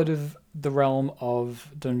outside of the realm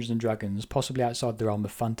of Dungeons and Dragons, possibly outside the realm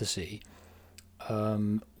of fantasy,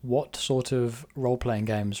 what sort of role-playing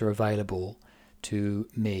games are available to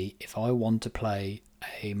me if I want to play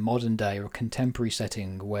a modern day or a contemporary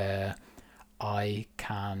setting where I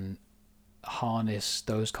can harness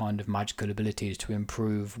those kind of magical abilities to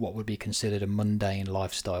improve what would be considered a mundane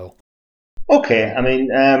lifestyle? Okay, I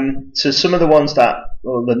mean, so some of the ones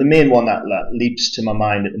the main one that leaps to my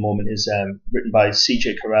mind at the moment is written by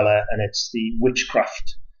CJ Carella, and it's the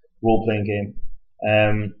Witchcraft role-playing game.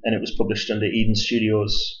 And it was published under Eden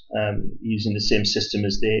Studios, using the same system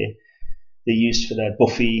as they used for their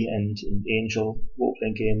Buffy and Angel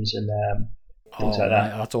role-playing games and things like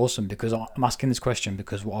that. Mate, that's awesome, because I'm asking this question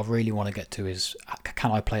because what I really want to get to is,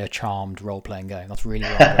 can I play a Charmed role-playing game? That's really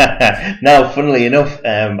what Now, funnily enough,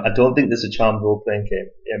 I don't think there's a Charmed role-playing game.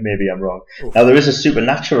 Yeah, maybe I'm wrong. Oof. Now, there is a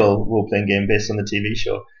Supernatural role-playing game based on the TV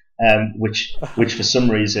show, which for some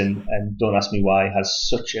reason, and don't ask me why, has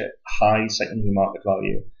such a high secondary market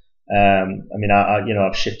value. I mean,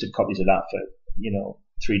 I've shifted copies of that for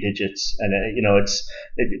 3 digits, and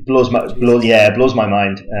it blows my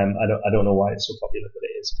mind. I don't know why it's so popular, but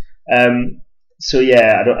it is. So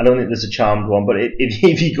yeah, I don't think there's a Charmed one, but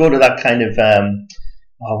if you go to that kind of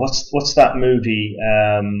what's that movie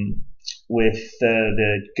with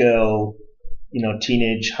the girl,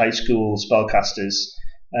 teenage high school spellcasters.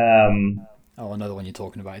 Oh, another one you're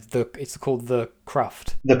talking about. It's called The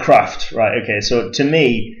Craft. The Craft, right? Okay, so to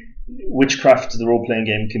me, Witchcraft, the role-playing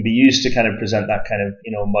game, can be used to kind of present that kind of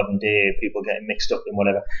modern day people getting mixed up in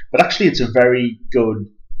whatever. But actually, it's a very good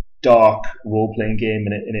dark role-playing game,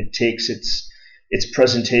 and it takes its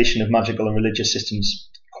presentation of magical and religious systems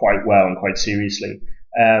quite well and quite seriously.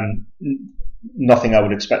 Nothing I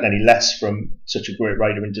would expect any less from such a great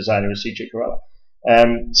writer and designer as C.J. Corella.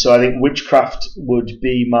 So I think Witchcraft would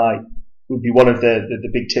be one of the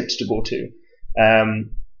big tips to go to.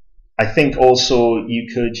 I think also you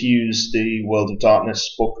could use the World of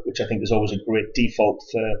Darkness book, which I think is always a great default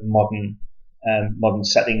for modern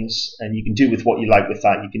settings, and you can do with what you like with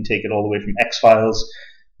that. You can take it all the way from X-Files,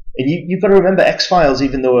 and you've got to remember X-Files,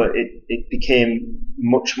 even though it became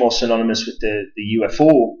much more synonymous with the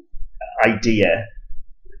UFO idea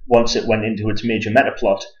once it went into its major meta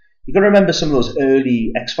plot. You've got to remember some of those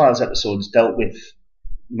early X-Files episodes dealt with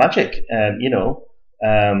magic,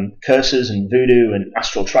 curses and voodoo and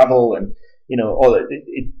astral travel, and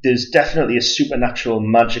there's definitely a supernatural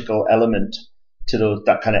magical element to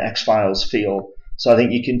that kind of X-Files feel. So I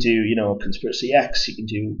think you can do Conspiracy X, you can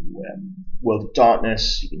do World of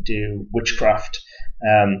Darkness, you can do Witchcraft.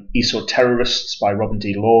 Esoterrorists by Robin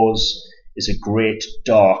D. Laws is a great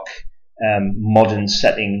dark modern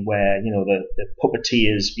setting where the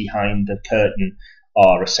puppeteers behind the curtain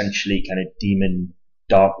are essentially kind of demon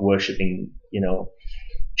dark worshipping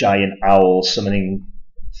giant owl summoning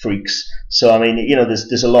freaks. So I mean,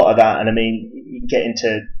 there's a lot of that, and I mean, you get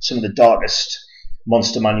into some of the darkest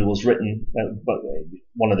monster manuals written, but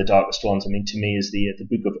one of the darkest ones, I mean, to me, is the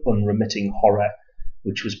Book of Unremitting Horror,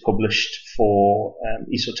 which was published for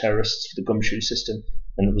Esoterrorists for the Gumshoe system,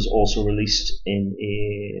 and it was also released in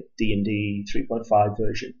a D&D 3.5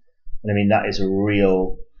 version. And I mean, that is a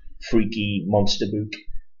real freaky monster book.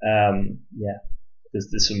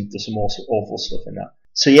 There's some awful stuff in that.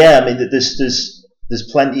 So yeah, I mean, there's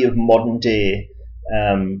plenty of modern day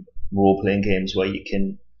role playing games where you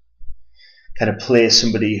can kind of play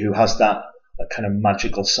somebody who has that kind of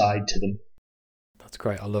magical side to them. That's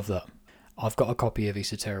great. I love that. I've got a copy of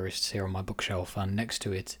Esoterrorists here on my bookshelf, and next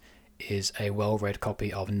to it is a well-read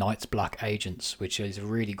copy of Night's Black Agents, which is a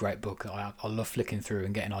really great book that I love flicking through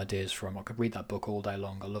and getting ideas from. I could read that book all day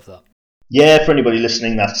long. I love that. Yeah, for anybody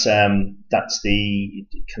listening, that's the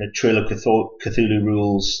kind of Trail of Cthulhu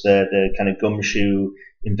rules, the kind of gumshoe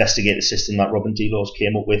investigator system that Robin D. Laws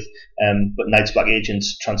came up with. But Night's Black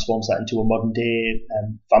Agents transforms that into a modern day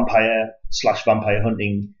vampire/vampire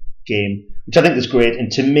hunting game, which I think is great. And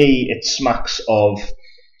to me, it smacks of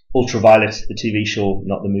Ultraviolet, the TV show,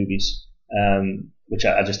 not the movies, which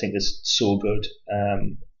I just think is so good.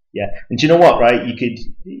 Yeah, and do you know what? Right,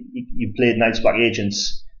 you played Night's Black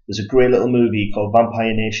Agents. There's a great little movie called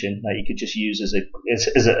Vampire Nation that you could just use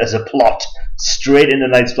as a plot straight into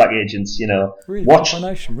Night's Black Agents. Really, watch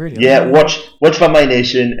Vampire Nation, really. Yeah, watch Vampire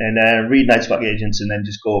Nation and read Night's Black Agents, and then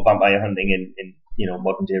just go vampire hunting in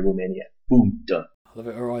modern day Romania. Boom, done. I love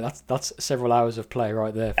it. All right, that's several hours of play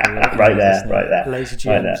right there. For right there. Lazy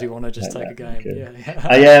GMs who want to just take a game. Okay.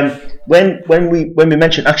 Yeah. When we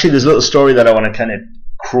mentioned, actually, there's a little story that I want to kind of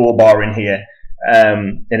crowbar in here.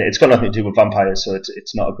 And it's got nothing to do with vampires, so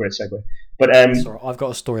it's not a great segue. But sorry, I've got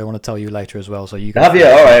a story I want to tell you later as well. So you can have you?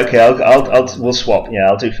 All right, okay. We'll swap. Yeah,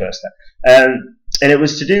 I'll do first then. And it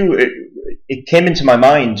was to do. It came into my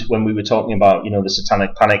mind when we were talking about the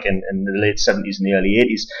Satanic Panic in the late 70s and the early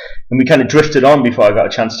 80s, and we kind of drifted on before I got a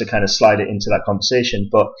chance to kind of slide it into that conversation.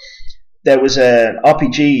 But there was an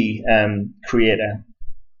RPG creator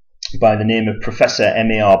by the name of Professor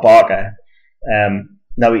M.A.R. Barker.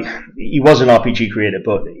 Now he was an RPG creator,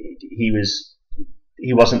 but he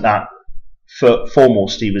wasn't that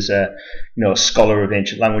foremost. He was a scholar of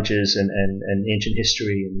ancient languages and ancient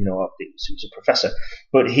history, and he was a professor.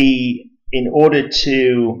 But he, in order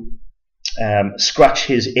to scratch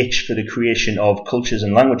his itch for the creation of cultures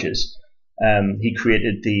and languages, he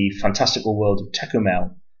created the fantastical world of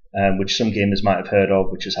Tecumel, which some gamers might have heard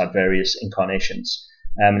of, which has had various incarnations.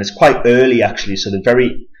 And it's quite early, actually. So the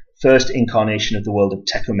very first incarnation of the world of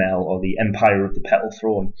Tecumel, or the Empire of the Petal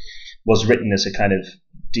Throne, was written as a kind of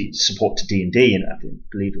support to D&D, and I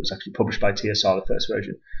believe it was actually published by TSR, the first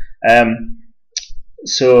version.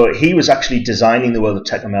 So he was actually designing the world of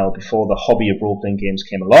Tecumel before the hobby of role-playing games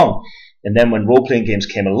came along. And then when role-playing games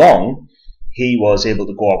came along, he was able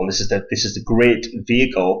to go, well, this is the great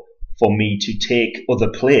vehicle for me to take other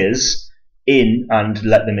players in and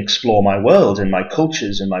let them explore my world and my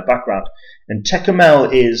cultures and my background. And Tecumel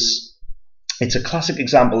is it's a classic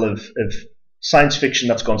example of science fiction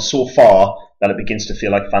that's gone so far that it begins to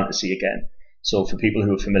feel like fantasy again. So for people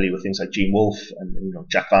who are familiar with things like Gene Wolfe and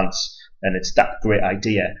Jack Vance, and it's that great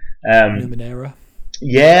idea. Numenera.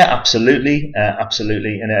 Yeah, absolutely.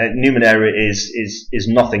 And Numenera is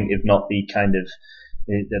nothing if not the kind of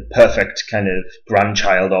the perfect kind of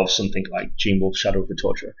grandchild of something like Gene Wolfe's Shadow of the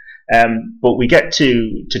Torturer. But we get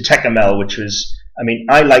to Tecumseh, which was,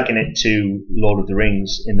 I liken it to Lord of the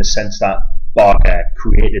Rings in the sense that Barker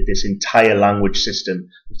created this entire language system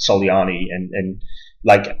with Soliani and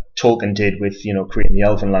like Tolkien did with creating the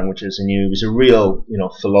Elven languages, and he was a real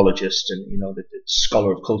philologist and the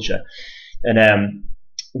scholar of culture. And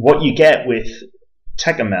what you get with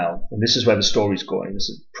Tecumseh, and this is where the story's going. This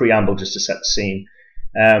is a preamble just to set the scene.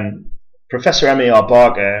 Professor M.A.R.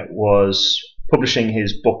 Barker was publishing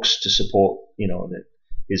his books to support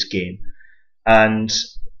his game, and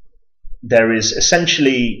there is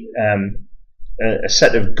essentially a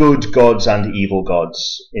set of good gods and evil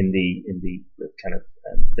gods in the kind of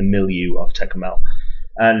the milieu of Tecumseh,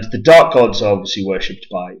 and the dark gods are obviously worshipped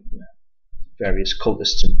by various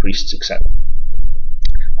cultists and priests, etc.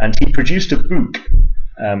 And he produced a book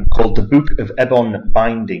called the Book of Ebon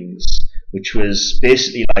Bindings, which was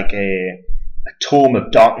basically like a tome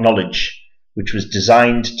of dark knowledge, which was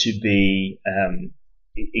designed to be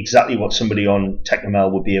exactly what somebody on Tecumseh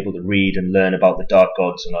would be able to read and learn about the dark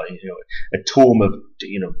gods, and a tome of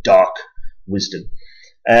dark wisdom.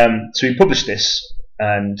 So he published this,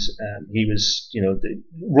 and he was the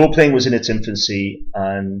role playing was in its infancy,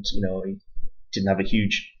 and he didn't have a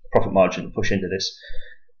huge profit margin to push into this.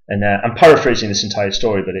 And I'm paraphrasing this entire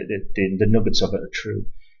story, but the nuggets of it are true.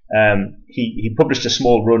 He published a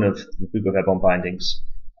small run of the Book of Ebon Bindings,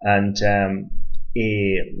 and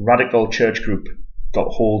a radical church group got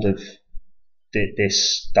hold of that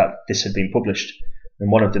this had been published,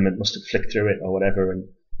 and one of them must have flicked through it or whatever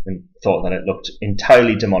and thought that it looked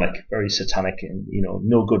entirely demonic, very satanic, and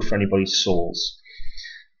no good for anybody's souls.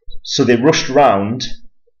 So they rushed round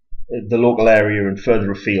the local area and further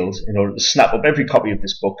afield in order to snap up every copy of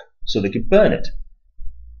this book so they could burn it.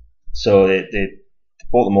 So they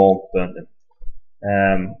bought them all, burnt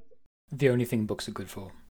them. The only thing books are good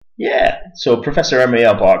for. Yeah. So Professor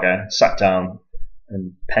M.A.R. Barker sat down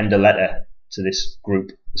and penned a letter to this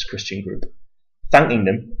group, this Christian group, thanking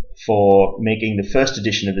them for making the first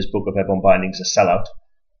edition of his Book of Ebon Bindings a sellout,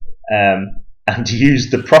 and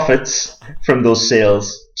used the profits from those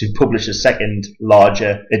sales to publish a second,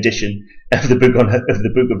 larger edition of the Book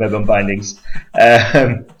of Ebon Bindings.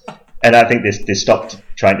 And I think they stopped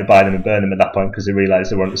trying to buy them and burn them at that point because they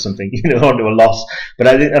realised they were onto something, onto a loss. But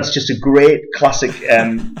I think that's just a great classic,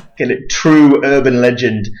 kind of true urban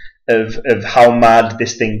legend of how mad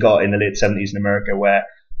this thing got in the late 70s in America, where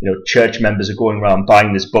church members are going around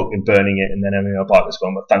buying this book and burning it, and then M.A.R. Barker's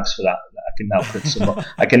going, well, thanks for that.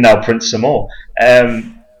 I can now print some more.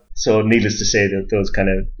 So needless to say that those kind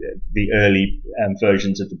of the early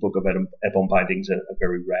versions of the Book of Ebon Bindings are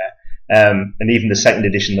very rare. And even the second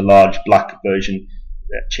edition, the large black version,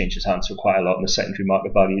 changes hands for quite a lot in the secondary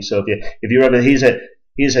market value. So if you're ever,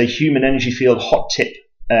 here's a human energy field hot tip.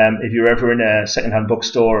 If you're ever in a secondhand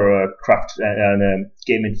bookstore or a craft and a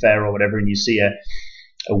gaming fair or whatever, and you see a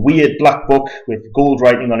weird black book with gold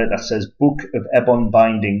writing on it that says Book of Ebon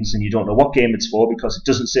Bindings, and you don't know what game it's for because it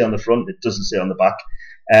doesn't say on the front, it doesn't say on the back,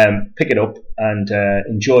 pick it up and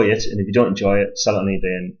enjoy it. And if you don't enjoy it, sell it on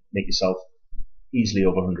eBay and make yourself easily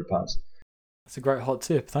over £100. That's a great hot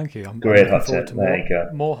tip. Thank you. Great hot tip. There you go.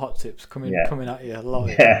 More hot tips coming at you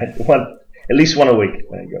live. Yeah, at least one a week.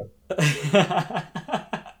 There you go.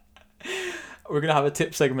 We're gonna have a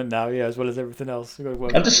tip segment now, as well as everything else.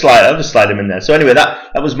 I'll just slide them in there. So anyway,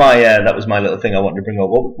 that was my little thing I wanted to bring up.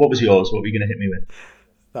 What was yours? What were you gonna hit me with?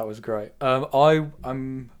 That was great.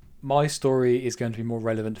 My story is going to be more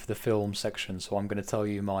relevant for the film section, so I'm going to tell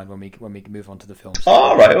you mine when we move on to the film section.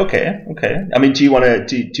 Oh, right, okay. I mean, do you want to?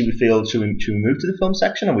 Do we feel should we move to the film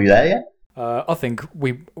section? Are we there yet? I think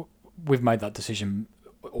we've made that decision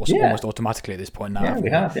almost automatically at this point now. Yeah,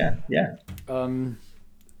 we have. Yeah.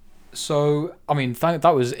 So, I mean,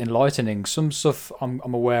 that was enlightening. Some stuff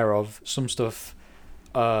I'm aware of. Some stuff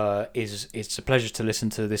it's a pleasure to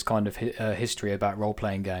listen to this kind of history about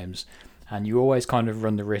role-playing games. And you always kind of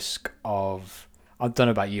run the risk of... I don't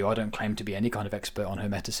know about you, I don't claim to be any kind of expert on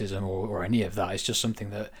Hermeticism or any of that. It's just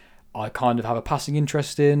something that I kind of have a passing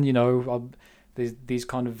interest in. These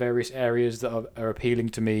kind of various areas that are appealing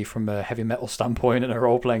to me from a heavy metal standpoint and a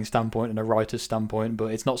role-playing standpoint and a writer's standpoint,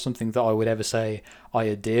 but it's not something that I would ever say I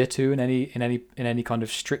adhere to in any kind of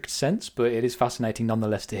strict sense. But it is fascinating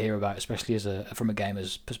nonetheless to hear about, especially from a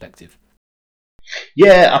gamer's perspective.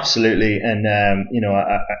 Yeah, absolutely. And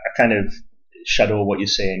I kind of shadow what you're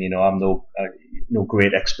saying. I'm no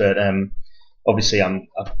great expert. Obviously, I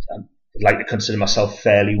like to consider myself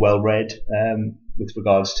fairly well read with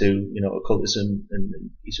regards to occultism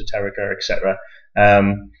and esoterica, etc.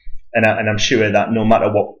 And I'm sure that no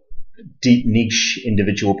matter what deep niche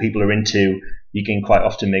individual people are into, you can quite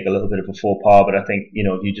often make a little bit of a faux pas. But I think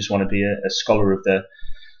if you just want to be a scholar of the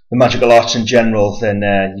magical arts in general, then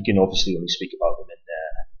you can obviously only speak about them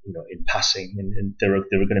in passing, and there are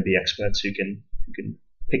going to be experts who can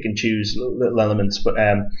pick and choose little elements. But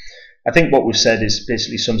I think what we've said is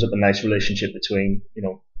basically sums up a nice relationship between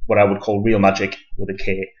what I would call real magic with a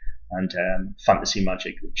K and fantasy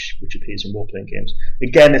magic, which appears in role playing games.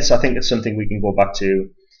 Again, I think it's something we can go back to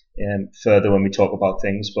further when we talk about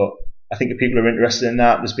things. But I think if people are interested in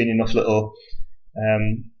that, there's been enough little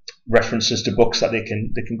references to books that they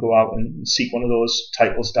can go out and seek one of those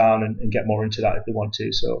titles down and get more into that if they want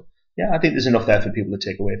to. So yeah, I think there's enough there for people to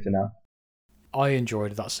take away for now. I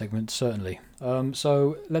enjoyed that segment, certainly.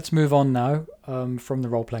 So let's move on now from the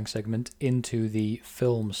role-playing segment into the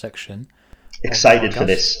film section. Excited for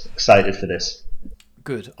this.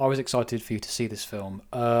 Good. I was excited for you to see this film.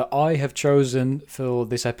 I have chosen for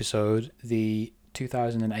this episode the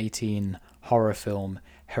 2018 horror film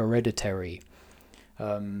Hereditary.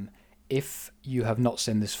 If you have not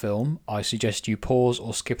seen this film, I suggest you pause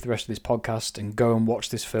or skip the rest of this podcast and go and watch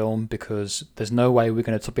this film, because there's no way we're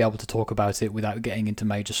going to be able to talk about it without getting into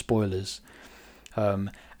major spoilers. And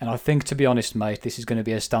I think, to be honest, mate, this is going to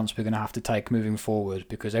be a stance we're going to have to take moving forward,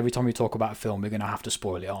 because every time we talk about a film, we're going to have to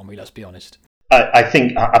spoil it, aren't we? Let's be honest. I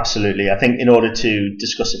think absolutely. I think in order to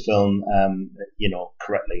discuss a film,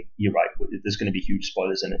 correctly, you're right. There's going to be huge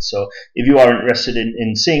spoilers in it. So if you are interested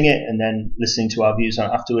in seeing it and then listening to our views on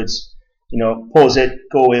it afterwards, pause it,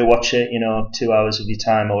 go away, watch it. 2 hours of your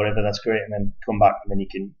time or whatever. That's great, and then come back and then you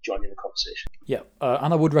can join in the conversation. Yeah,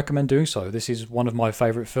 and I would recommend doing so. This is one of my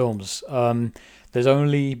favourite films. There's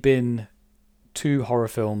only been 2 horror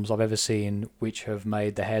films I've ever seen which have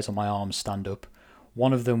made the hairs on my arms stand up.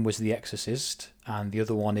 One of them was The Exorcist, and the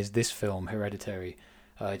other one is this film, Hereditary.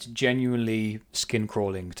 It's genuinely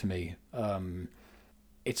skin-crawling to me.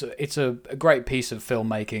 It's a great piece of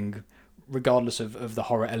filmmaking, regardless of the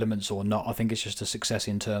horror elements or not. I think it's just a success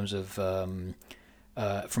in terms of from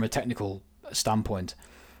a technical standpoint.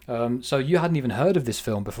 So you hadn't even heard of this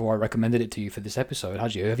film before I recommended it to you for this episode,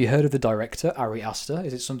 had you? Have you heard of the director, Ari Aster?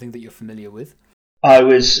 Is it something that you're familiar with? I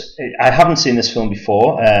haven't seen this film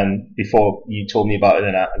before. Before you told me about it,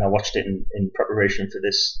 and I watched it in preparation for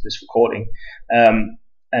this recording.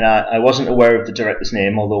 And I wasn't aware of the director's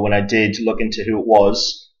name, although when I did look into who it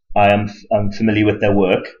was, I'm familiar with their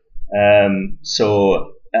work.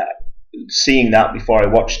 So seeing that before I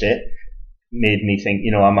watched it made me think,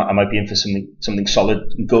 I might be in for something solid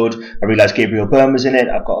and good. I realised Gabriel Byrne was in it.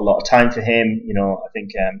 I've got a lot of time for him. I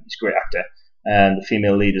think he's a great actor. And the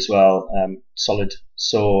female lead as well, solid.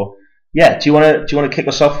 So, yeah, do you want to kick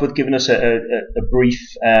us off with giving us a brief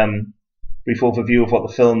overview of what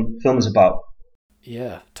the film is about?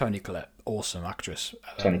 Yeah, Toni Collette, awesome actress.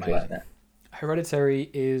 Toni Collette. Yeah.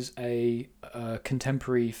 Hereditary is a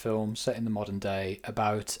contemporary film set in the modern day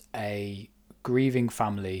about a grieving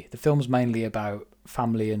family. The film's mainly about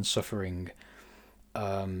family and suffering.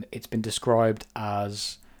 It's been described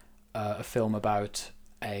as a film about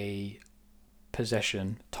a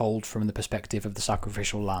possession told from the perspective of the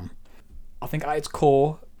sacrificial lamb. I think at its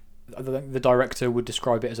core, the director would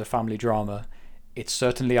describe it as a family drama. It's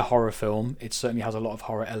certainly a horror film. It certainly has a lot of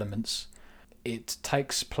horror elements. It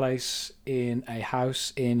takes place in a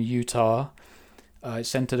house in Utah. It's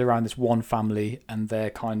centered around this one family and their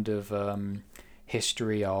kind of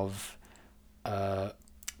history of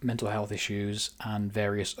mental health issues and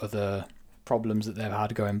various other problems that they've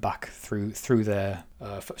had going back through their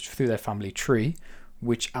family tree,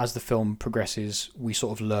 which, as the film progresses, we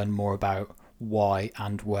sort of learn more about why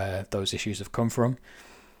and where those issues have come from.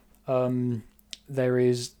 There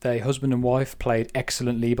is the husband and wife, played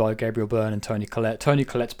excellently by Gabriel Byrne and Toni Collette. Toni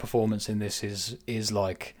Collette's performance in this is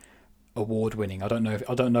like award winning. I don't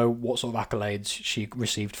know what sort of accolades she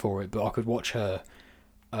received for it, but I could watch her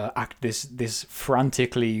act this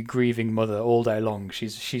frantically grieving mother all day long.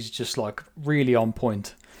 She's just like really on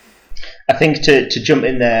point. I think to jump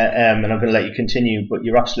in there, and I'm going to let you continue, but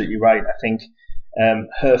you're absolutely right. I think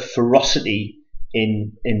her ferocity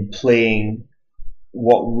in playing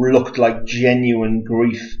what looked like genuine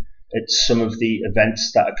grief at some of the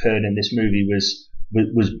events that occurred in this movie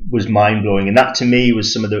was mind blowing, and that to me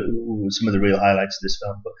was some of the real highlights of this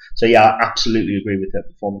film. So yeah, I absolutely agree with her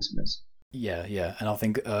performance in this. Yeah, and I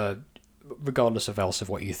think regardless of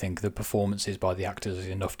what you think, the performances by the actors is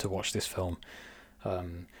enough to watch this film.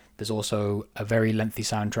 There's also a very lengthy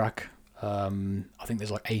soundtrack. I think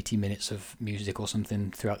there's like 80 minutes of music or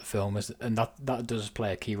something throughout the film, and that does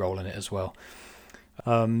play a key role in it as well.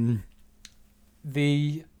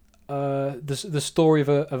 The story of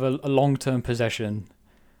a long-term possession,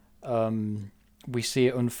 we see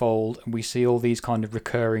it unfold, and we see all these kind of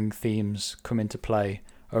recurring themes come into play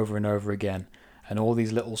over and over again, and all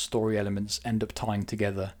these little story elements end up tying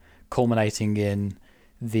together, culminating in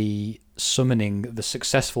the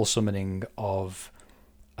successful summoning of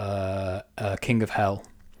a king of hell,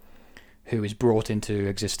 who is brought into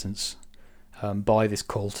existence by this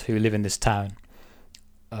cult who live in this town.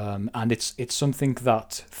 And it's something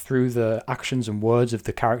that through the actions and words of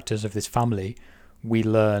the characters of this family, we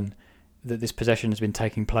learn that this possession has been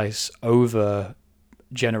taking place over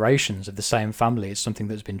generations of the same family. It's something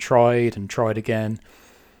that's been tried and tried again.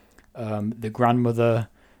 The grandmother,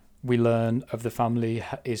 we learn, of the family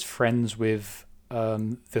is friends with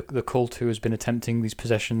the cult who has been attempting these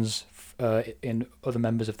possessions in other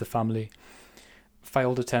members of the family.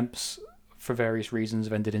 Failed attempts for various reasons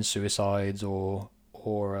have ended in suicides or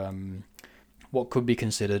what could be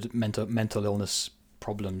considered mental illness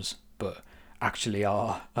problems, but actually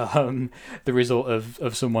are the result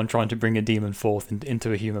of someone trying to bring a demon forth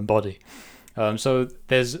into a human body. So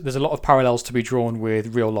there's a lot of parallels to be drawn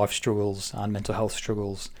with real life struggles and mental health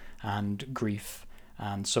struggles and grief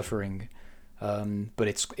and suffering, but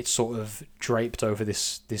it's sort of draped over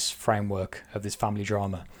this framework of this family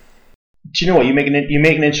drama. Do you know what, you make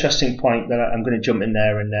an interesting point that I'm going to jump in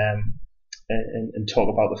there and talk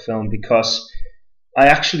about the film, because I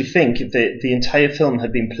actually think if the entire film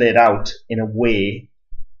had been played out in a way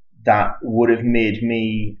that would have made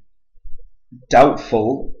me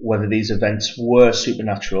doubtful whether these events were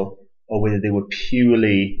supernatural or whether they were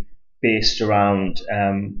purely based around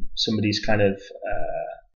somebody's kind of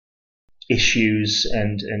issues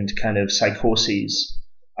and kind of psychoses,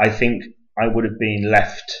 I think I would have been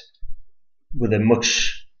left with a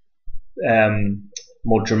much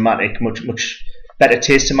more dramatic, much better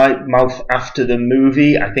taste in my mouth after the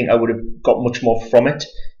movie. I think I would have got much more from it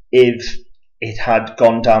if it had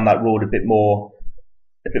gone down that road a bit more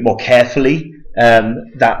carefully.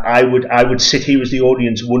 That I would sit here as the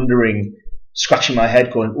audience wondering, scratching my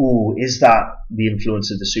head, going, "Ooh, is that the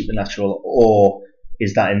influence of the supernatural, or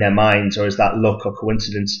is that in their minds, or is that luck or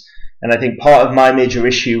coincidence?" And I think part of my major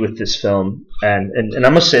issue with this film, and I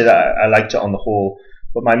must say that I liked it on the whole,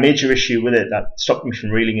 but my major issue with it that stopped me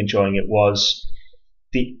from really enjoying it was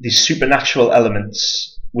the supernatural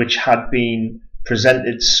elements, which had been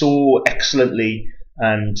presented so excellently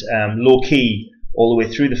and low-key all the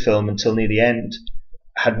way through the film until near the end,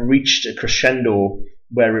 had reached a crescendo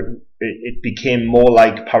where it became more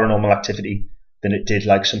like Paranormal Activity than it did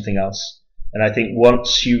like something else. And I think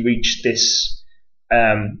once you reach this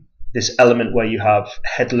element where you have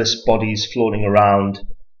headless bodies floating around,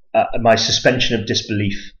 my suspension of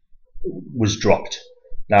disbelief was dropped.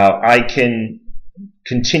 Now, I can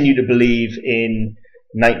continue to believe in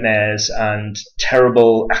nightmares and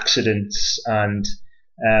terrible accidents and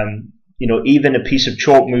even a piece of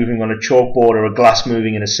chalk moving on a chalkboard or a glass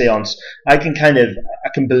moving in a seance. I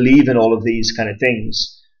can believe in all of these kind of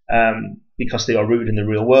things because they are rooted in the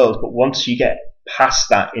real world. But once you get past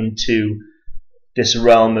that into this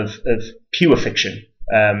realm of pure fiction,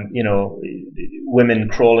 women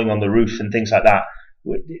crawling on the roof and things like that,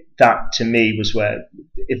 that to me was where,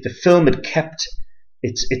 if the film had kept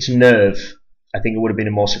its nerve, I think it would have been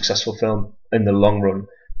a more successful film in the long run.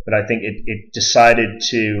 But I think it decided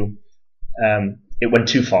to, it went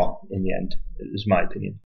too far in the end, is my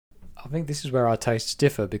opinion. I think this is where our tastes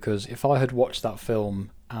differ, because if I had watched that film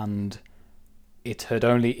and it had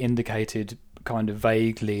only indicated kind of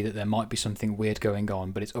vaguely that there might be something weird going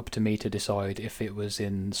on, but it's up to me to decide if it was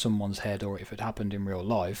in someone's head or if it happened in real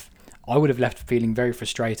life, I would have left feeling very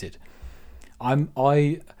frustrated.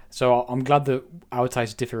 So I'm glad that our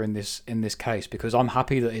tastes differ in this case, because I'm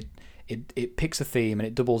happy that it picks a theme and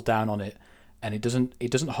it doubles down on it, and it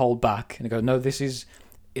doesn't hold back and it goes, no,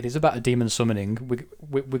 it is about a demon summoning.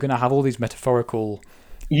 We're going to have all these metaphorical.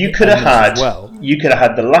 You could have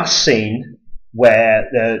had the last scene where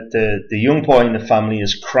the young boy in the family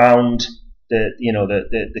is crowned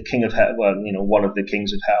the king of hell, one of the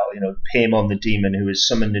kings of hell, Paimon the demon, who is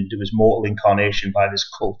summoned into his mortal incarnation by this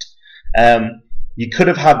cult. You could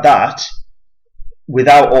have had that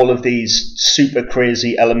without all of these super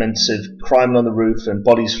crazy elements of climbing on the roof and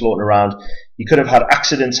bodies floating around. You could have had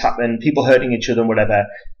accidents happen, people hurting each other and whatever,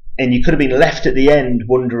 and you could have been left at the end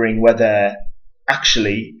wondering whether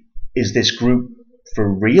actually is this group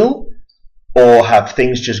for real, or have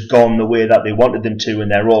things just gone the way that they wanted them to,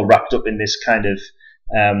 and they're all wrapped up in this kind of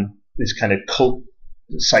cult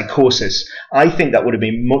psychosis. I think that would have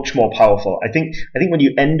been much more powerful. I think when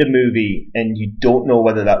you end a movie and you don't know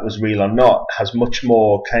whether that was real or not, has much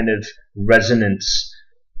more kind of resonance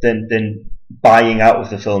than buying out of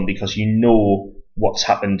the film because you know what's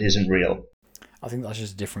happened isn't real. I think that's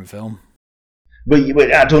just a different film. But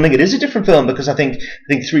I don't think it is a different film, because I think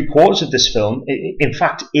 3/4 of this film, in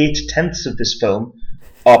fact 8/10 of this film,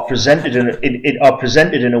 are presented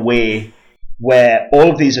in a way where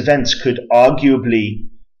all of these events could arguably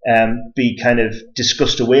be kind of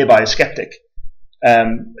discussed away by a skeptic.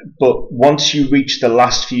 But once you reach the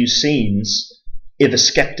last few scenes, if a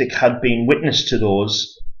skeptic had been witness to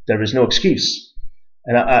those, there is no excuse.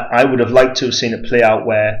 And I would have liked to have seen it play out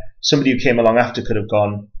where somebody who came along after could have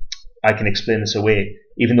gone, I can explain this away,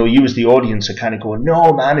 even though you as the audience are kind of going,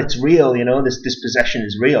 no man, it's real, this possession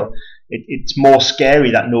is real. It's more scary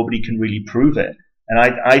that nobody can really prove it. And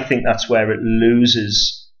I think that's where it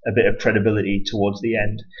loses a bit of credibility towards the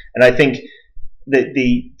end. And I think that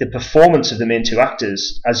the performance of the main two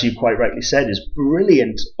actors, as you quite rightly said, is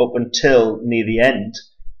brilliant up until near the end.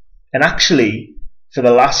 And actually, for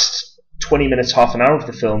the last 20 minutes, half an hour of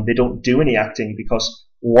the film, they don't do any acting because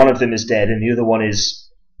one of them is dead and the other one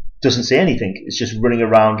doesn't say anything. It's just running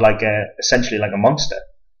around essentially like a monster.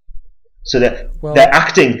 So they're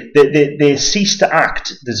acting. They cease to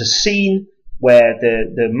act. There's a scene where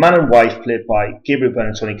the man and wife, played by Gabriel Byrne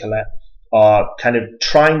and Toni Collette, are kind of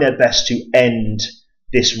trying their best to end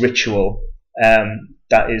this ritual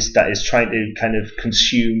that is trying to kind of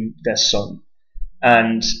consume their son.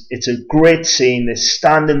 And it's a great scene. They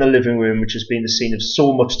stand in the living room, which has been the scene of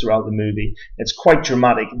so much throughout the movie. It's quite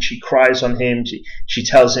dramatic, and she cries on him. She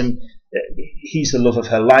tells him he's the love of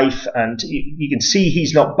her life, and you can see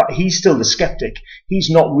he's still the skeptic.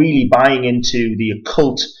 He's not really buying into the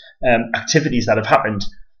occult activities that have happened.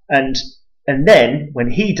 And then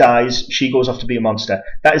when he dies, she goes off to be a monster.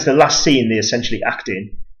 That is the last scene they essentially act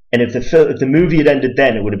in. And if the movie had ended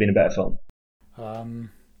then, it would have been a better film.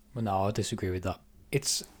 Well, no, I disagree with that.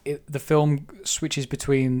 The film switches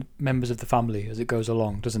between members of the family as it goes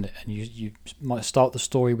along, doesn't it? And you might start the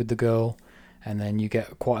story with the girl, and then you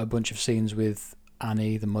get quite a bunch of scenes with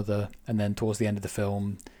Annie, the mother, and then towards the end of the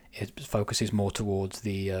film, it focuses more towards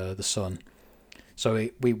the son. So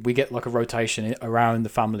we get like a rotation around the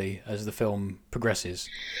family as the film progresses.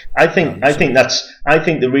 I think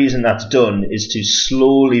the reason that's done is to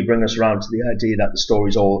slowly bring us around to the idea that the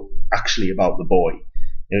story's all actually about the boy.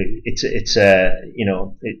 It's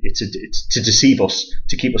to deceive us,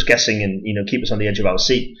 to keep us guessing, and keep us on the edge of our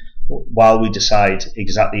seat while we decide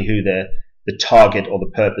exactly who the target or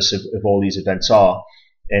the purpose of all these events are.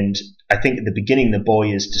 And I think at the beginning the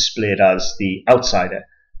boy is displayed as the outsider,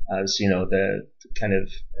 as the kind of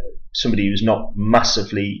somebody who's not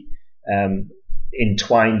massively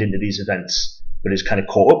entwined into these events, but is kind of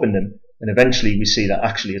caught up in them. And eventually we see that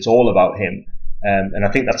actually it's all about him. And I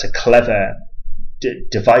think that's a clever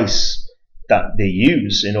device that they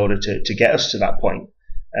use in order to get us to that point.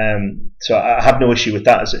 So I have no issue with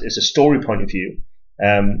that as a story point of view.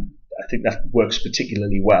 I think that works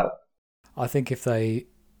particularly well. I think if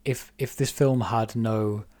this film had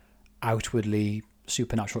no outwardly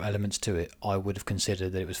supernatural elements to it, I would have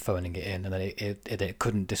considered that it was phoning it in, and that it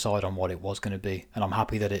couldn't decide on what it was going to be. And I'm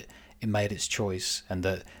happy that it made its choice, and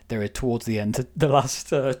that there are towards the end, the last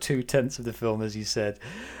 2/10 of the film, as you said,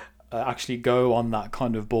 actually go on that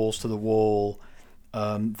kind of balls to the wall.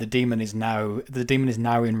 The demon is now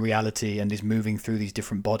in reality and is moving through these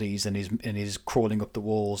different bodies and is crawling up the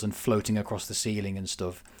walls and floating across the ceiling and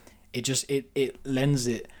stuff. It lends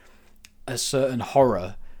it a certain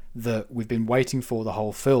horror that we've been waiting for the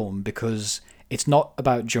whole film, because it's not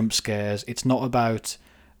about jump scares, it's not about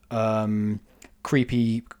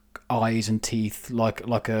creepy eyes and teeth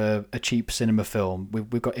like a cheap cinema film.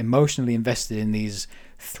 We've got emotionally invested in these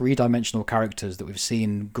three-dimensional characters that we've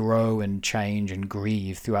seen grow and change and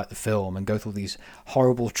grieve throughout the film and go through these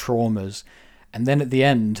horrible traumas. And then at the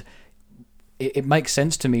end, it makes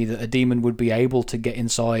sense to me that a demon would be able to get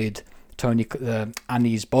inside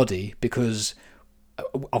Annie's body, because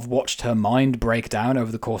I've watched her mind break down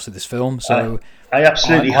over the course of this film. So I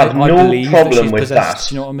absolutely have no problem with that.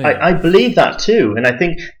 You know what I mean? I believe that too, and I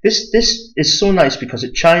think this is so nice because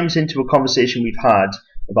it chimes into a conversation we've had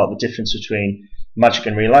about the difference between magic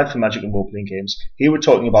in real life and magic in role-playing games. Here we're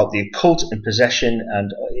talking about the occult and possession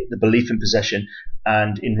and the belief in possession,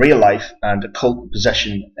 and in real life, and occult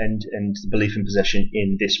possession and the belief in possession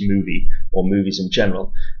in this movie or movies in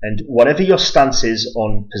general. And whatever your stance is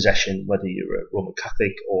on possession, whether you're a Roman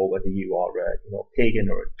Catholic or whether you are a pagan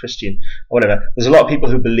or a Christian or whatever, there's a lot of people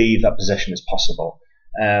who believe that possession is possible.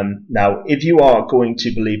 Now, if you are going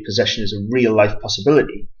to believe possession is a real life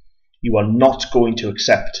possibility, you are not going to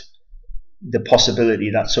accept the possibility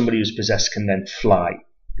that somebody who's possessed can then fly,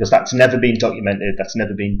 because that's never been documented, that's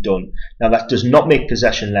never been done. Now, that does not make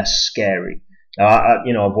possession less scary. Now, I've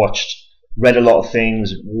read a lot of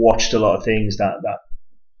things, watched a lot of things that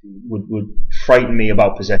would frighten me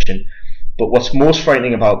about possession, but what's most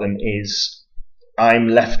frightening about them is I'm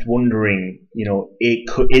left wondering,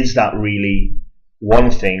 is that really one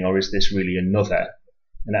thing, or is this really another?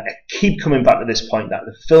 And I keep coming back to this point that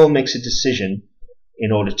the film makes a decision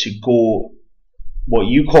in order to go what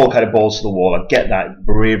you call kind of balls to the wall. I get that,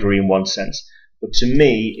 bravery in one sense, but to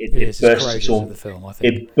me it bursts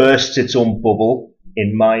its own bubble,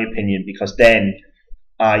 in my opinion, because then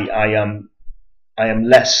I am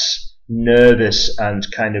less nervous and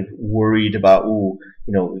kind of worried about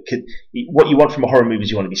what you want from a horror movie is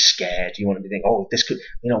you want to be scared, you want to be thinking, oh, this could,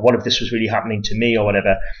 what if this was really happening to me or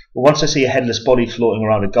whatever. But once I see a headless body floating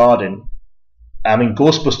around a garden, I'm in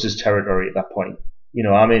Ghostbusters territory at that point.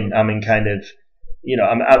 I'm in kind of,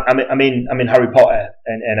 I'm in Harry Potter,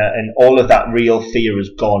 and all of that real fear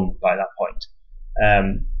is gone by that point.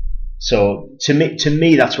 So to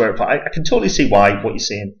me, that's where I can totally see what you're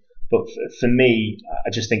saying, but for me, I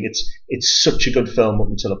just think it's such a good film up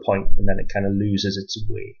until a point, and then it kind of loses its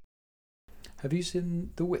way. Have you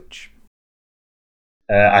seen The Witch?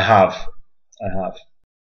 I have.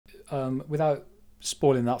 Without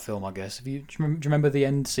spoiling that film, I guess. Do you remember the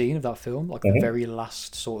end scene of that film? Like the very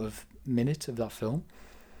last sort of minute of that film?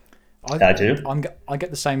 I do. I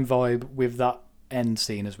get the same vibe with that end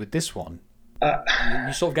scene as with this one.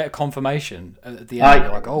 You sort of get a confirmation at the end.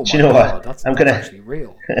 You're like, oh my god, that's actually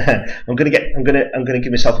real. I'm gonna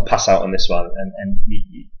give myself a pass out on this one,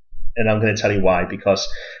 and I'm going to tell you why. Because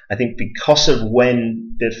I think because of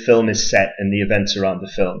when the film is set and the events around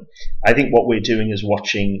the film, I think what we're doing is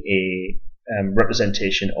watching a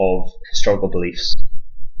representation of historical beliefs,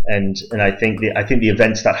 and I think the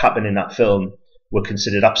events that happen in that film were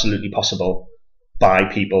considered absolutely possible by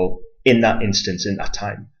people in that instance, in that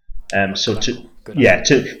time. So to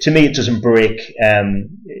me, it doesn't break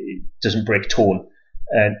tone,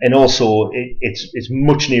 and also it's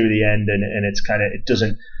much nearer the end, and it's kind of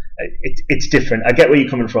it's different. I get where you're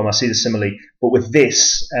coming from. I see the simile, but with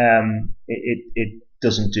this, it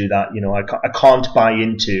doesn't do that. I can't buy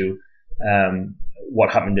into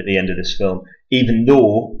what happened at the end of this film, even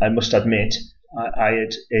though I must admit I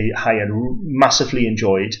had massively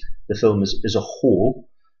enjoyed the film as a whole.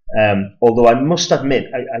 Although I must admit,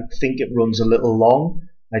 I think it runs a little long.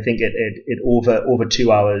 I think it over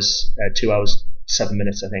 2 hours, 2 hours 7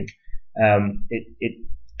 minutes. I think it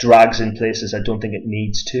drags in places I don't think it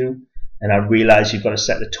needs to. And I realise you've got to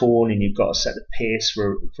set the tone and you've got to set the pace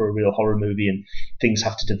for a real horror movie, and things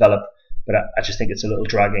have to develop. But I just think it's a little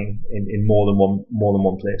dragging in more than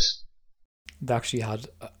one place. They actually had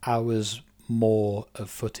hours more of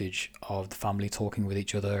footage of the family talking with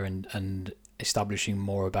each other and establishing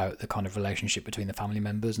more about the kind of relationship between the family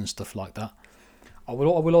members and stuff like that. I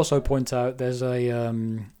will also point out there's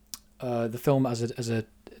the film as a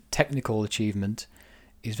technical achievement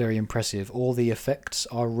is very impressive. All the effects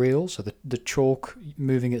are real, so the chalk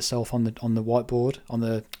moving itself on the whiteboard, on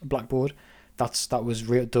the blackboard, that was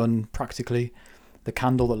done practically. The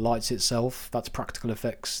candle that lights itself, that's practical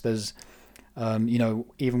effects. There's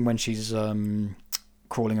even when she's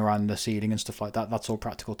crawling around the ceiling and stuff like that, that's all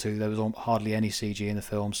practical too. There was hardly any CG in the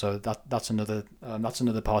film, so that's another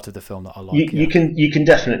part of the film that I like. You can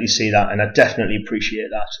definitely see that, and I definitely appreciate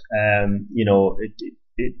that.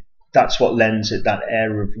 That's what lends it that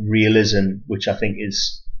air of realism, which I think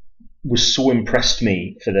was so impressed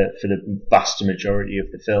me for the vast majority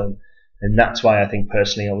of the film, and that's why I think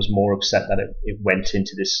personally I was more upset that it went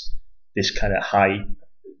into this kind of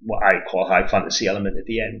what I call high fantasy element at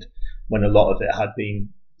the end, when a lot of it had been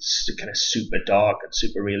kind of super dark and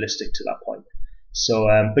super realistic to that point. So,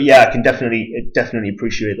 but yeah, I can definitely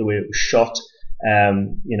appreciate the way it was shot.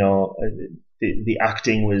 The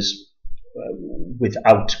acting was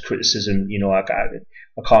without criticism. I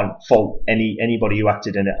can't fault anybody who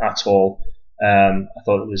acted in it at all. I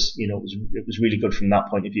thought it was really good from that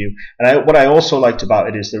point of view. And what I also liked about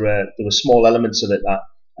it is there were small elements of it that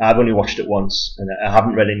I've only watched it once, and I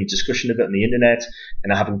haven't read any discussion of it on the internet,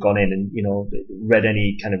 and I haven't gone in and read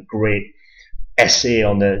any kind of great essay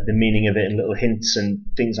on the meaning of it and little hints and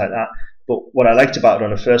things like that. But what I liked about it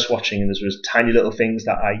on a first watching, and there was tiny little things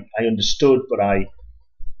that I understood, but I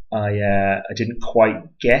didn't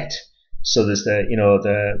quite get. So there's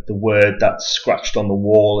the word that's scratched on the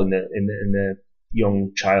wall in the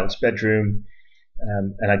young child's bedroom,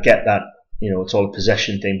 and I get that it's all a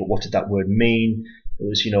possession thing. But what did that word mean? It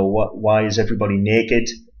was why is everybody naked?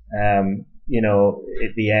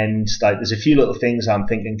 At the end, like there's a few little things I'm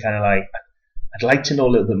thinking kind of like I'd like to know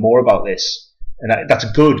a little bit more about this, and that's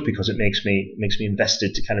good because it makes me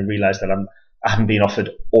invested to kind of realize that I haven't been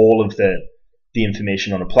offered all of the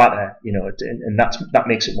information on a platter, and that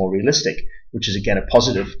makes it more realistic, which is again a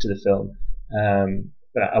positive to the film.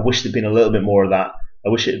 But I wish there'd been a little bit more of that. I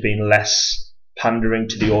wish it had been less pandering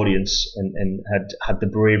to the audience and had the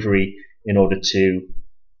bravery in order to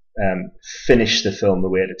finish the film the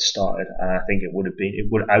way it had started. And I think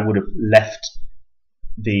I would have left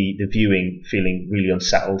the viewing feeling really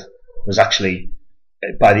unsettled. It was actually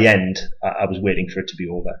by the end I was waiting for it to be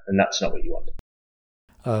over, and that's not what you want.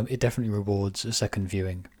 It definitely rewards a second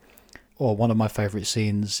viewing. Or one of my favourite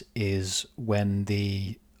scenes is when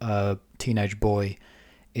the teenage boy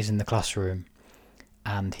is in the classroom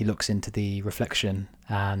and he looks into the reflection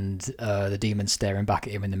and the demon's staring back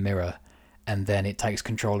at him in the mirror, and then it takes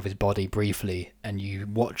control of his body briefly and you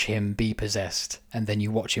watch him be possessed, and then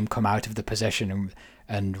you watch him come out of the possession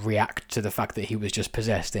and react to the fact that he was just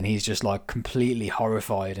possessed, and he's just like completely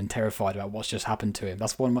horrified and terrified about what's just happened to him.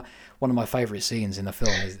 That's one of my favourite scenes in the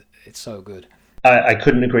film. It's so good. I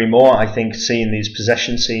couldn't agree more. I think seeing these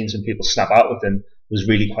possession scenes and people snap out with them was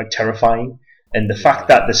really quite terrifying. And the fact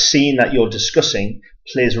that the scene that you're discussing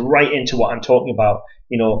plays right into what I'm talking about.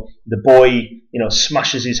 The boy,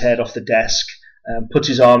 smashes his head off the desk, puts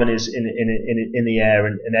his arm in the air,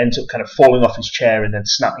 and ends up kind of falling off his chair and then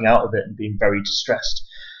snapping out of it and being very distressed.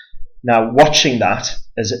 Now, watching that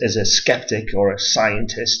as a skeptic or a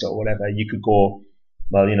scientist or whatever, you could go,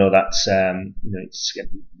 well, that's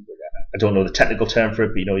I don't know the technical term for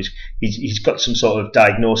it, but he's got some sort of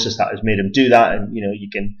diagnosis that has made him do that, and you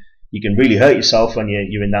can really hurt yourself when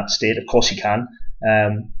you're in that state. Of course you can,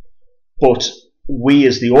 but we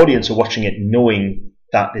as the audience are watching it knowing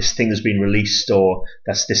that this thing has been released or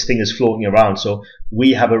that this thing is floating around. So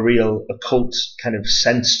we have a real occult kind of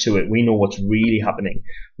sense to it. We know what's really happening.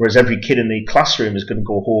 Whereas every kid in the classroom is going to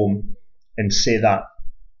go home and say that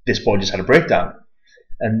this boy just had a breakdown.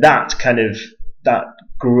 And that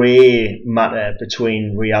grey matter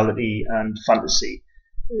between reality and fantasy,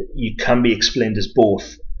 you can be explained as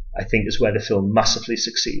both, I think is where the film massively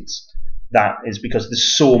succeeds. That is because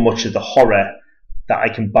there's so much of the horror that I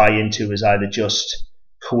can buy into is either just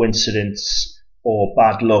coincidence or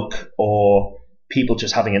bad luck or people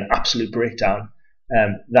just having an absolute breakdown.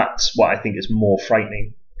 That's what I think is more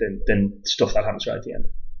frightening than stuff that happens right at the end.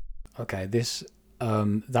 Okay,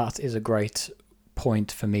 that is a great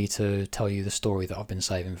point for me to tell you the story that I've been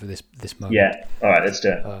saving for this moment. Yeah, all right, let's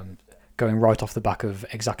do it. Going right off the back of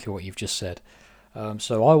exactly what you've just said.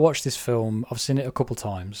 So I watched this film. I've seen it a couple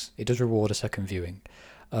times. It does reward a second viewing.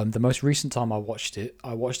 The most recent time I watched it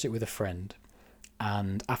with a friend,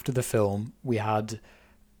 and after the film we had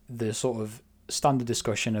the sort of standard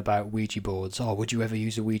discussion about Ouija boards. Oh, would you ever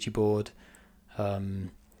use a Ouija board?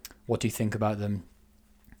 What do you think about them?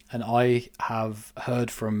 And I have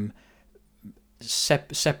heard from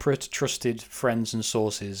separate trusted friends and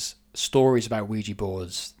sources stories about Ouija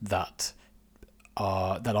boards that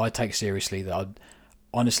I take seriously, that are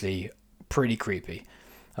honestly pretty creepy.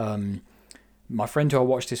 My friend who I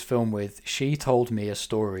watched this film with, she told me a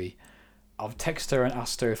story. I've texted her and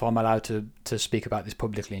asked her if I'm allowed to speak about this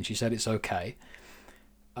publicly, and she said it's okay.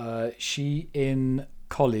 She, in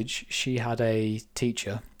college, she had a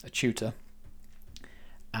tutor,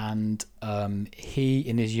 and he,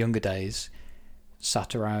 in his younger days,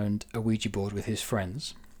 sat around a Ouija board with his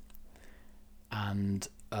friends and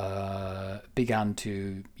began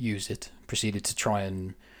to use it, proceeded to try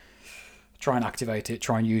and activate it,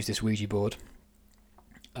 try and use this Ouija board.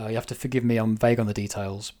 You have to forgive me, I'm vague on the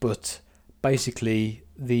details, but basically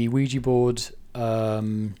the Ouija board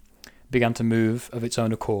began to move of its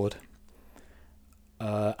own accord,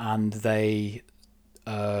 and they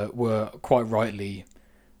were quite rightly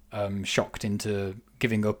shocked into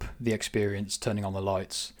giving up the experience, turning on the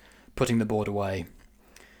lights, putting the board away.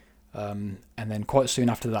 And then quite soon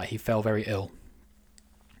after that he fell very ill,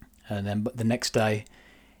 and then the next day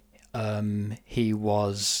he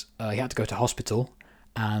had to go to hospital,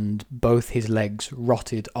 and both his legs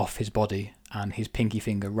rotted off his body and his pinky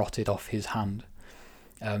finger rotted off his hand,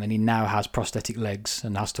 and he now has prosthetic legs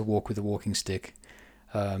and has to walk with a walking stick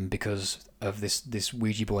because of this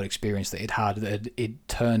Ouija board experience that he'd had, that it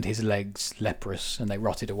turned his legs leprous and they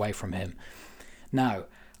rotted away from him. Now,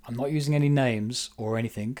 I'm not using any names or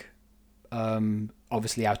anything,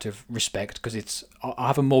 obviously out of respect, because I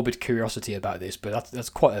have a morbid curiosity about this, but that's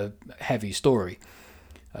quite a heavy story.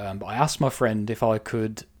 But I asked my friend if I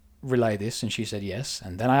could relay this, and she said yes.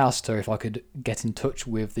 And then I asked her if I could get in touch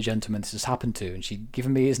with the gentleman this has happened to, and she'd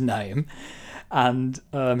given me his name and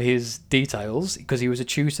his details, because he was a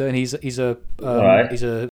tutor and he's a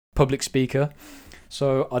public speaker.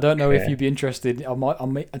 So I don't know if you'd be interested. I'm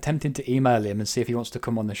attempting to email him and see if he wants to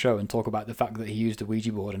come on the show and talk about the fact that he used a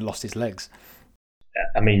Ouija board and lost his legs.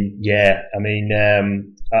 I'm going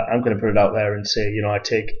to put it out there and say, I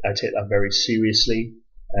take that very seriously.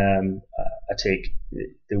 I take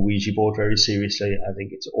the Ouija board very seriously. I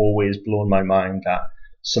think it's always blown my mind that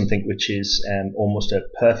something which is almost a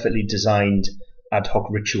perfectly designed ad hoc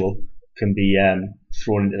ritual can be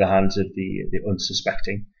thrown into the hands of the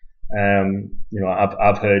unsuspecting.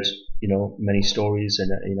 I've heard many stories,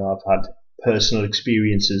 and I've had personal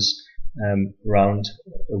experiences around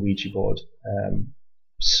a Ouija board.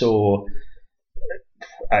 So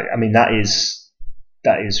that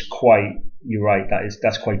is quite. You're right.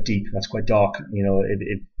 That's quite deep. That's quite dark.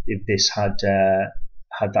 If this had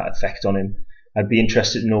that effect on him, I'd be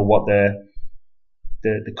interested to know what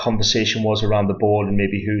the conversation was around the board, and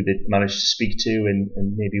maybe who they managed to speak to,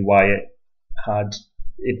 and maybe why it had.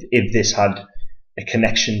 If this had a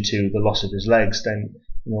connection to the loss of his legs, then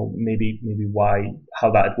maybe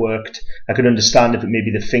how that had worked. I could understand if it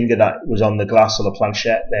maybe the finger that was on the glass or the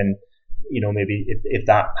planchette, then maybe if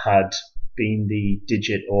that had been the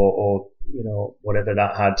digit or whatever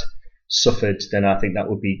that had suffered, then I think that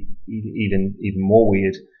would be even more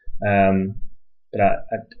weird. But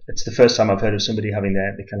it's the first time I've heard of somebody having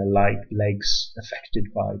their kind of legs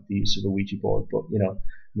affected by the use of a Ouija board. But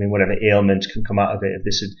whatever ailment can come out of it, if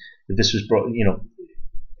this was brought,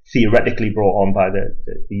 theoretically brought on by the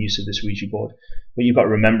use of this Ouija board. What you've got to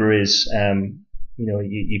remember is,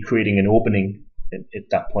 you're creating an opening at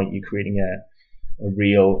that point. You're creating a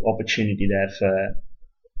real opportunity there for,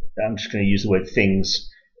 I'm just going to use the word things,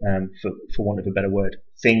 for want of a better word,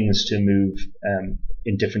 things to move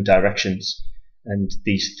in different directions. And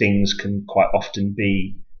these things can quite often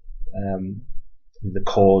be the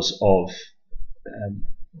cause of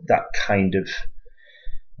that kind of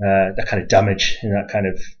damage and that kind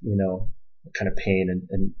of pain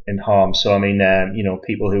and harm. So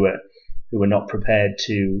people who are not prepared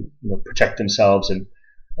to protect themselves and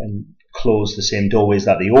close the same doorways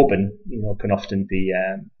that they open, can often be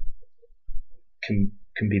can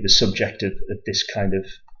be the subject of this kind of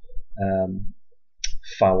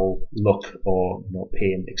foul luck or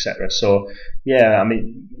pain, etc. So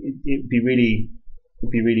it'd be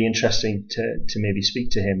really interesting to maybe speak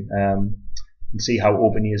to him and see how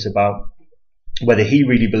open he is about whether he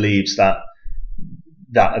really believes that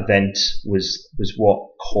event was what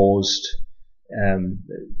caused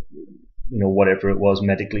whatever it was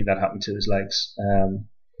medically that happened to his legs.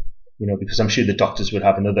 Because I'm sure the doctors would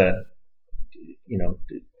have another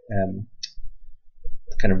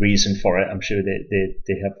kind of reason for it. I'm sure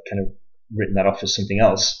they have kind of written that off as something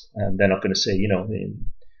else, and they're not going to say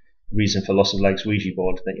reason for loss of legs Ouija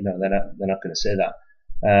board. That they're not going to say that.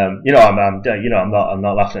 I'm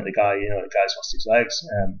not laughing at the guy. The guy's lost his legs.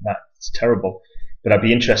 That's terrible. But I'd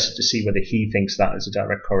be interested to see whether he thinks that is a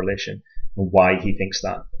direct correlation and why he thinks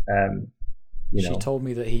that. She told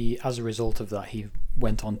me that he, as a result of that, he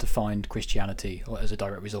went on to find Christianity, or as a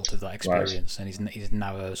direct result of that experience, right. And he's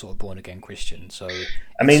now a sort of born again Christian. So it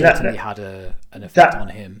certainly had an effect on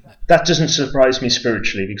him. That doesn't surprise me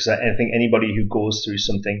spiritually, because I think anybody who goes through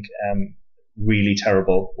something really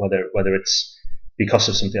terrible, whether it's because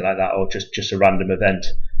of something like that or just a random event,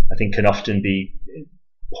 I think can often be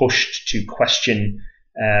pushed to question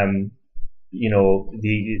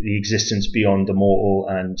the existence beyond the mortal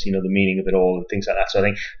and the meaning of it all and things like that. So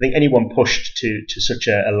I think anyone pushed to such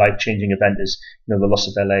a life-changing event as the loss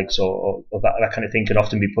of their legs or that kind of thing can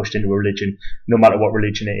often be pushed into a religion, no matter what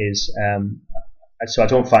religion it is. So I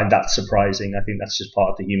don't find that surprising. I think that's just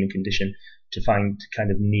part of the human condition to find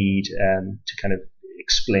kind of need to kind of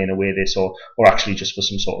explain away this or actually just for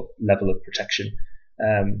some sort of level of protection.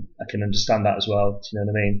 I can understand that as well. Do you know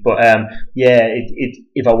what I mean? But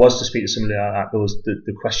if I was to speak to somebody like that,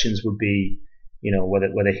 the questions would be,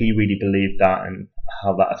 whether he really believed that and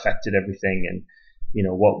how that affected everything, and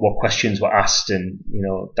what questions were asked, and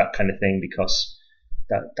that kind of thing, because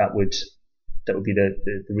that would be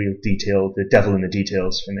the real detail, the devil in the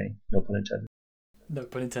details for me. No pun intended. No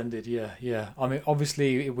pun intended. Yeah, yeah. I mean,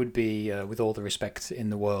 obviously, it would be with all the respect in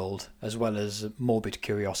the world, as well as morbid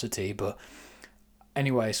curiosity. But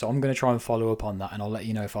anyway, so I'm going to try and follow up on that, and I'll let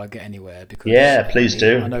you know if I get anywhere. Because Yeah, please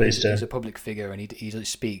do. I know Please do. he's a public figure, and he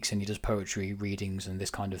speaks and he does poetry readings and this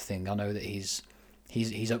kind of thing. I know that he's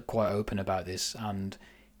quite open about this, and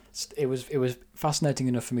it was fascinating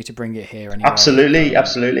enough for me to bring it here anyway. Absolutely,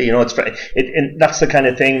 absolutely. You know, and that's the kind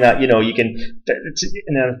of thing that you can.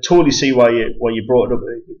 And I totally see why you brought it up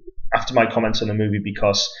after my comments on the movie,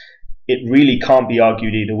 because it really can't be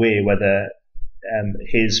argued either way whether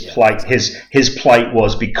his plight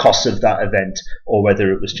was because of that event, or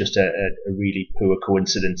whether it was just a really poor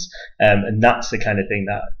coincidence. And that's the kind of thing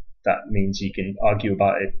that means you can argue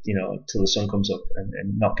about it, till the sun comes up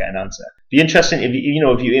and not get an answer. Be interesting if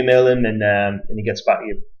you email him and he gets back to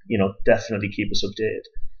you. Definitely keep us updated.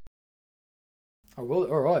 Oh, well,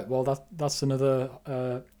 all right. Well, that's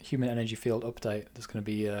another human energy field update that's going to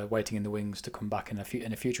be waiting in the wings to come back in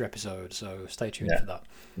a future episode. So stay tuned for that.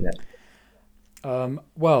 Yeah.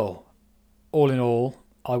 Well, all in all,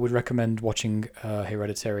 I would recommend watching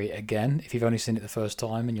Hereditary again. If you've only seen it the first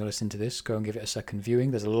time and you're listening to this, go and give it a second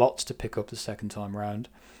viewing. There's lots to pick up the second time round.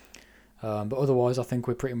 But otherwise, I think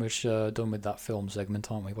we're pretty much done with that film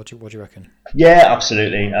segment, aren't we? What do you reckon? Yeah,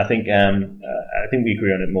 absolutely. I think we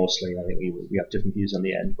agree on it mostly. I think we have different views on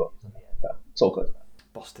the end, but it's all good.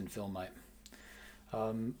 Boston film, mate.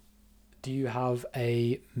 Do you have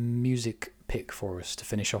a music pick for us to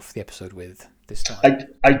finish off the episode with this time?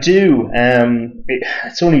 I do.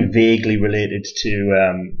 It's only vaguely related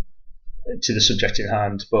to the subject at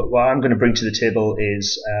hand, but what I'm going to bring to the table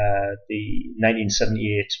is the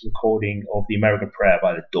 1978 recording of The American Prayer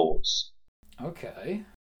by The Doors. Okay.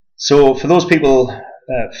 So for those people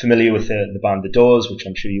familiar with the band The Doors, which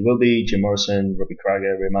I'm sure you will be, Jim Morrison, Robbie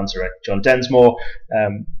Krieger, Ray Manzarek, John Densmore,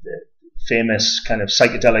 the famous kind of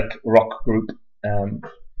psychedelic rock group.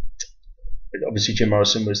 Obviously Jim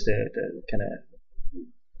Morrison was the kind of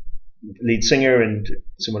lead singer, and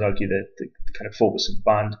some would argue the kind of focus of the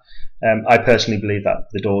band. I personally believe that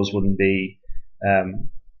The Doors wouldn't be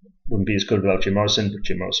as good without Jim Morrison, but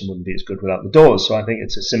Jim Morrison wouldn't be as good without The Doors. So I think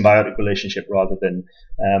it's a symbiotic relationship rather than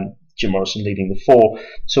Jim Morrison leading the four.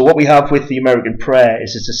 So what we have with The American Prayer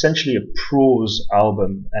is it's essentially a prose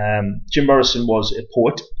album. Jim Morrison was a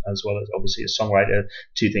poet as well as obviously a songwriter.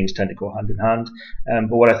 Two things tend to go hand in hand.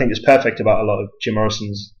 But what I think is perfect about a lot of Jim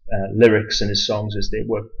Morrison's lyrics and his songs is they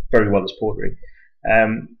work very well as poetry.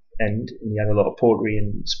 And he had a lot of poetry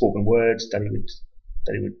and spoken words that he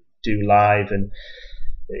would do live, and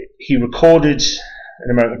he recorded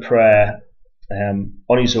An American Prayer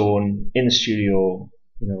on his own in the studio.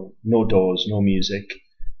 No doors, no music,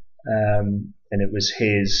 and it was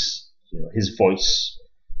his voice,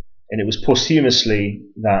 and it was posthumously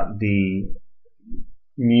that the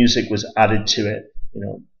music was added to it,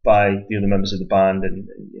 by the other members of the band and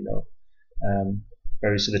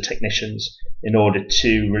various other technicians in order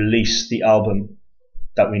to release the album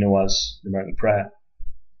that we know as The American Prayer.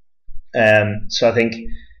 So I think,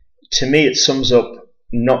 to me, it sums up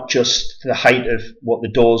not just the height of what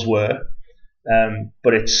the Doors were,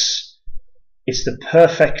 but it's the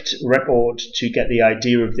perfect record to get the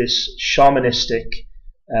idea of this shamanistic,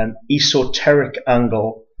 esoteric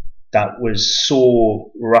angle that was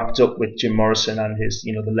so wrapped up with Jim Morrison and his,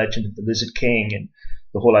 the legend of the Lizard King and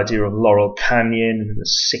the whole idea of Laurel Canyon in the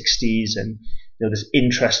 60s, and this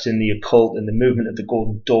interest in the occult and the movement of the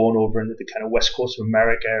Golden Dawn over into the kind of west coast of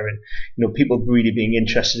America, and people really being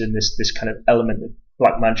interested in this kind of element of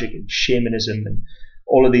black magic and shamanism and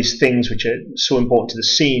all of these things which are so important to the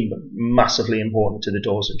scene but massively important to the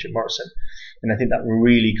Doors and Jim Morrison. And I think that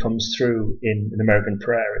really comes through in An American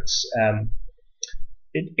Prayer.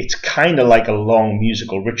 It's kind of like a long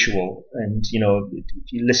musical ritual, and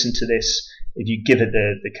if you listen to this, if you give it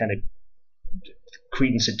the kind of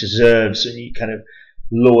credence it deserves, and you kind of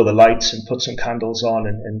lower the lights and put some candles on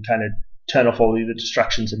and kind of turn off all the other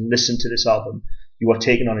distractions and listen to this album, you are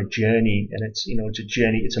taken on a journey, and it's a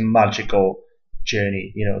journey. It's a magical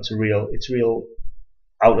journey. It's real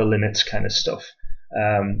outer limits kind of stuff.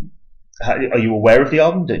 Are you aware of the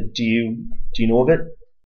album? Do you know of it?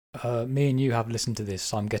 Me and you have listened to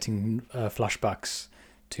this. I'm getting flashbacks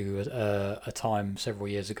to a time several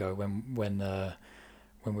years ago when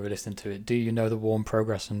we were listening to it. Do you know The Warm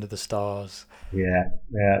Progress Under the Stars? Yeah.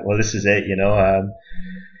 Well, this is it.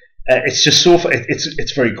 It's just so.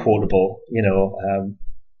 It's very quotable.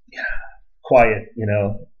 Quiet.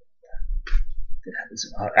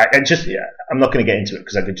 I'm not going to get into it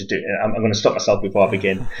because I could just do it. I'm going to stop myself before I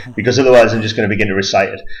begin because otherwise I'm just going to begin to recite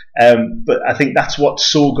it. But I think that's what's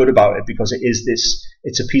so good about it, because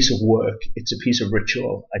it's a piece of work, it's a piece of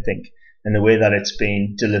ritual, I think, and the way that it's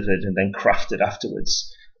been delivered and then crafted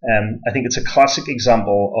afterwards. I think it's a classic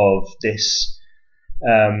example of this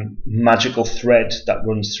magical thread that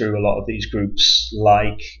runs through a lot of these groups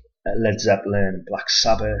like Led Zeppelin, Black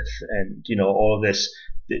Sabbath, and all of this,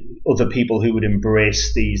 other people who would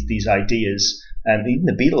embrace these ideas, and even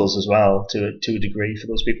the Beatles as well to a degree, for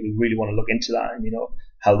those people who really want to look into that, and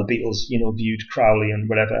how the Beatles viewed Crowley and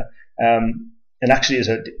whatever. And actually, as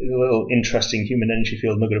a little interesting human energy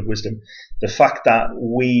field nugget of wisdom, the fact that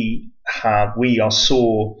we are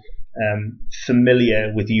so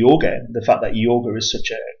familiar with yoga, the fact that yoga is such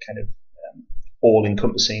a kind of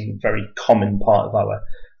all-encompassing, very common part of our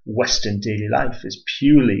Western daily life, is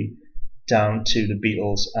purely down to the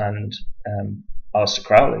Beatles and Aleister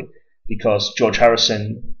Crowley, because George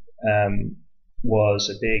Harrison was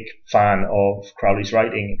a big fan of Crowley's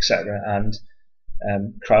writing, etc.,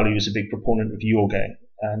 and Crowley was a big proponent of yoga,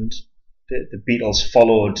 and the Beatles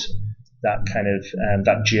followed that kind of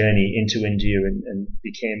that journey into India and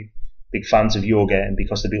became big fans of yoga. And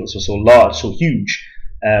because the Beatles were so large, so huge,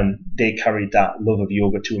 they carried that love of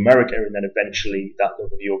yoga to America, and then eventually that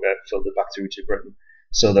love of yoga filtered back through to Britain.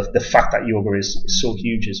 So the fact that yoga is so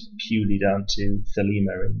huge is purely down to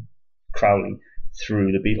Thelema and Crowley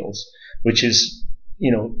through the Beatles, which is,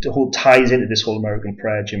 the whole ties into this whole American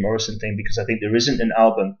Prayer, Jim Morrison thing, because I think there isn't an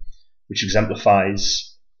album which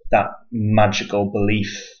exemplifies that magical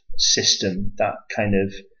belief system, that kind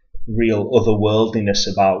of real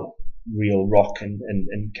otherworldliness about real rock and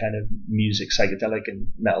kind of music, psychedelic and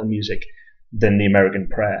metal music, than the American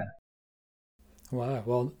Prayer. Wow.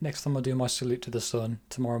 Well, next time I do my Salute to the Sun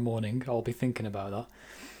tomorrow morning, I'll be thinking about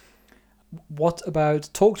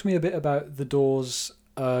that. Talk to me a bit about the Doors'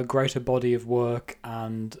 greater body of work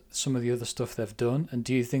and some of the other stuff they've done, and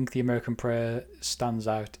do you think the American Prayer stands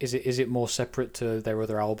out? Is it more separate to their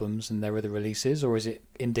other albums and their other releases, or is it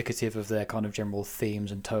indicative of their kind of general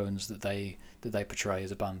themes and tones that they portray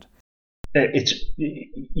as a band?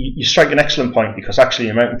 You strike an excellent point, because actually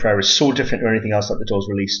American Prayer is so different to anything else that the Doors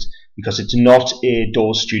released, because it's not a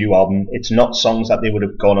Doors studio album. It's not songs that they would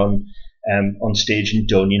have gone on stage and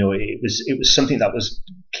done. It was something that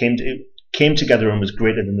came together and was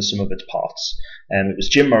greater than the sum of its parts. It was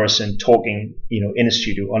Jim Morrison talking, in a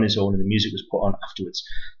studio on his own, and the music was put on afterwards.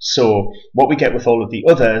 So what we get with all of the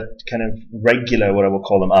other kind of regular, what I would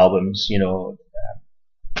call them, albums,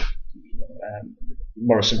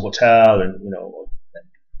 Morrison Hotel and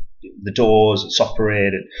the Doors and Soft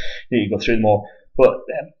Parade, and you go through them all, but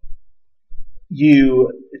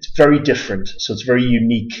it's very different, so it's very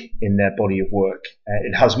unique in their body of work.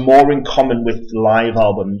 It has more in common with live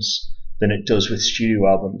albums than it does with studio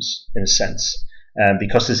albums, in a sense,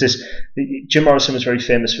 because there's this. Jim Morrison was very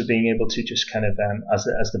famous for being able to just kind of, as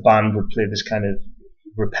the band would play this kind of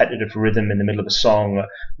repetitive rhythm in the middle of a song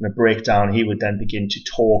and a breakdown, he would then begin to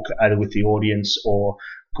talk either with the audience or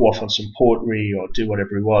go off on some poetry or do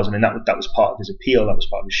whatever he was. I mean, that was part of his appeal, that was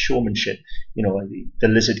part of his showmanship, the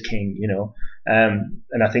Lizard King,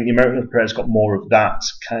 and I think the American Prayer's got more of that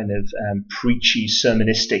kind of preachy,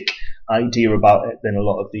 sermonistic idea about it than a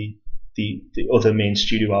lot of the other main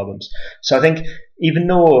studio albums. So I think, even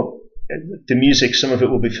though the music, some of it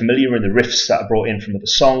will be familiar, and the riffs that are brought in from other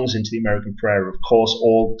songs into the American Prayer, of course,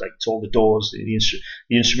 it's all the Doors.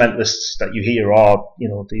 The instrumentalists that you hear are,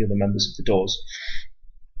 the other members of the Doors.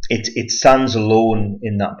 It stands alone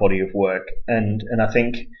in that body of work, and I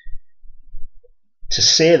think to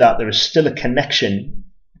say that there is still a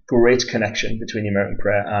great connection between the American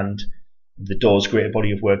Prayer and the Doors' greater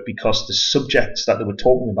body of work, because the subjects that they were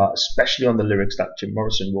talking about, especially on the lyrics that Jim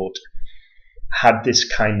Morrison wrote, had this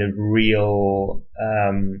kind of real,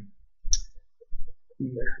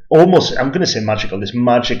 almost, I'm going to say magical, this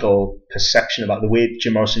magical perception about the way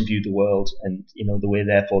Jim Morrison viewed the world, and the way,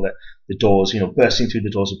 therefore, that the Doors, bursting through the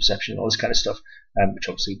doors of perception, all this kind of stuff, which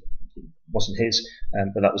obviously wasn't his,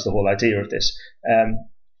 but that was the whole idea of this.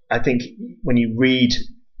 I think when you read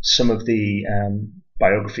some of the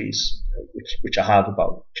biographies which I have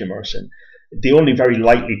about Jim Morrison, they only very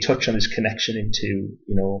lightly touch on his connection into,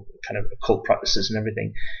 kind of occult practices and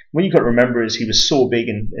everything. What you've got to remember is he was so big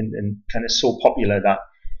and kind of so popular that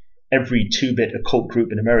every 2-bit occult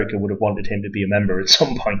group in America would have wanted him to be a member at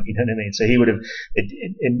some point, you know what I mean? So he would have,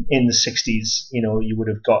 in the 60s, you would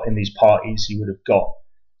have got in these parties, you would have got,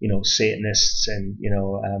 Satanists and,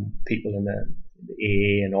 people in the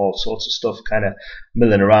AA and all sorts of stuff, kind of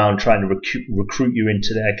milling around trying to recruit you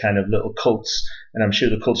into their kind of little cults. And I'm sure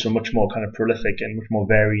the cults were much more kind of prolific and much more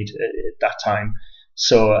varied at that time.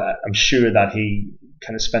 So I'm sure that he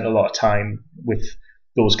kind of spent a lot of time with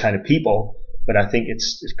those kind of people. But I think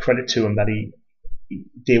it's credit to him that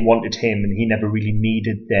they wanted him and he never really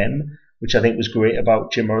needed them, which I think was great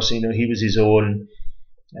about Jim Morrison. You know, he was his own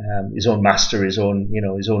master, his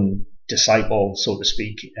own disciple, so to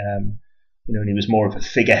speak. And he was more of a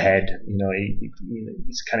figurehead.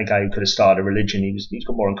 He's the kind of guy who could have started a religion. He's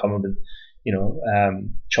got more in common with,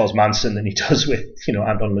 Charles Manson than he does with,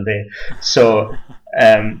 Anton LaVey. So,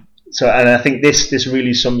 and I think this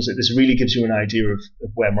really sums it. This really gives you an idea of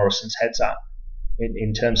where Morrison's head's at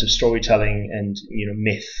in terms of storytelling and,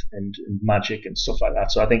 myth and magic and stuff like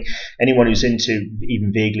that. So I think anyone who's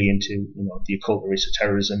even vaguely into, the occult or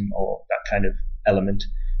esotericism or that kind of element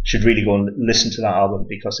should really go and listen to that album,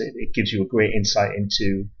 because it gives you a great insight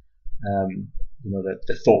into,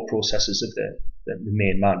 the thought processes of the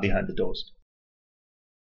main man behind the Doors.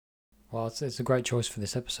 Well, it's a great choice for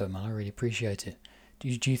this episode, man. I really appreciate it.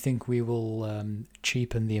 Do you think we will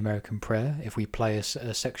cheapen the American Prayer if we play a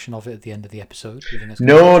section of it at the end of the episode?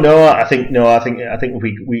 No. I think if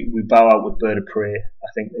we bow out with Bird of Prey, I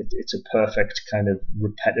think it's a perfect kind of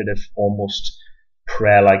repetitive, almost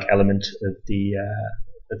prayer-like element of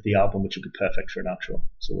the album, which would be perfect for an outro.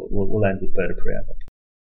 So we'll end with Bird of Prey, I think.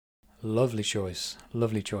 Lovely choice.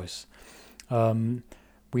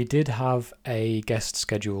 We did have a guest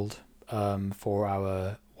scheduled for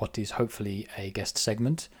our what is hopefully a guest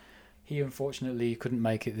segment. He unfortunately couldn't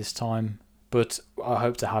make it this time, but I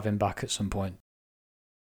hope to have him back at some point.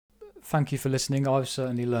 Thank you for listening. I've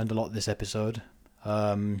certainly learned a lot this episode.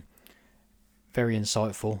 Very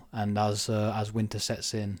insightful, and as winter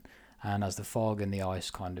sets in and as the fog and the ice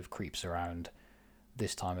kind of creeps around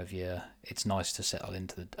this time of year, it's nice to settle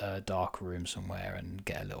into the dark room somewhere and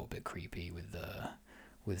get a little bit creepy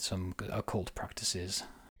with some occult practices.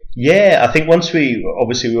 Yeah, I think we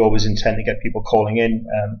always intend to get people calling in.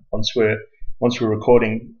 Once we're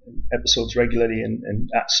recording episodes regularly and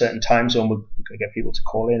at a certain time zone, we're going to get people to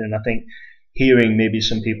call in. And I think hearing maybe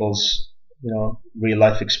some people's real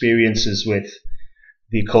life experiences with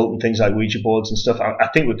the occult and things like Ouija boards and stuff, I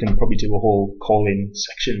think we can probably do a whole call in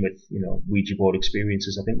section with Ouija board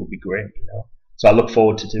experiences. I think would be great. So I look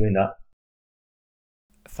forward to doing that.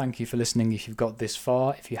 Thank you for listening if you've got this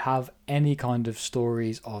far. If you have any kind of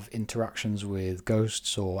stories of interactions with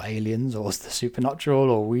ghosts or aliens or the supernatural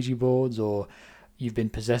or Ouija boards, or you've been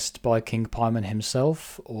possessed by King Paimon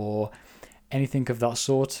himself or anything of that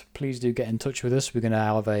sort, please do get in touch with us. We're going to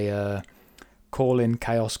have a call-in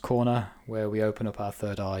Chaos Corner where we open up our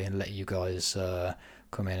third eye and let you guys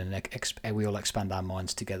come in and we all expand our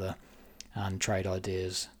minds together and trade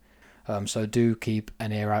ideas. So do keep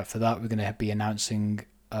an ear out for that. We're going to be announcing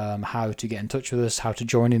how to get in touch with us, how to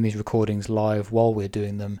join in these recordings live while we're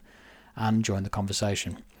doing them, and join the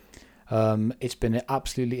conversation. It's been an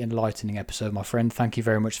absolutely enlightening episode, my friend. Thank you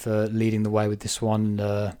very much for leading the way with this one,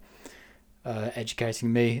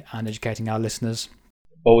 educating me and educating our listeners.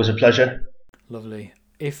 Always a pleasure. Lovely.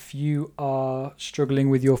 If you are struggling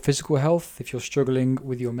with your physical health, if you're struggling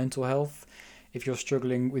with your mental health, if you're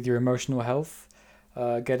struggling with your emotional health,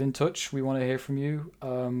 get in touch. We want to hear from you.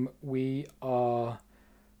 We are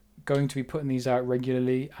going to be putting these out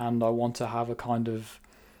regularly, and I want to have a kind of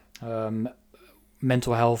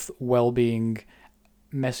mental health, well-being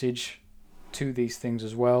message to these things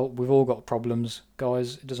as well. We've all got problems,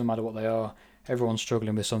 guys. It doesn't matter what they are. Everyone's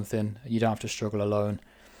struggling with something. You don't have to struggle alone.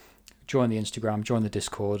 Join the Instagram, join the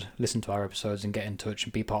Discord, listen to our episodes and get in touch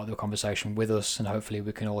and be part of the conversation with us, and hopefully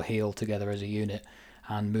we can all heal together as a unit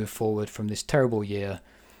and move forward from this terrible year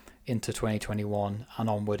into 2021 and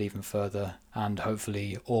onward even further, and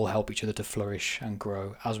hopefully all help each other to flourish and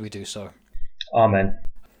grow as we do so. Amen.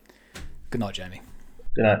 Good night, Jamie.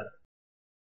 Good night.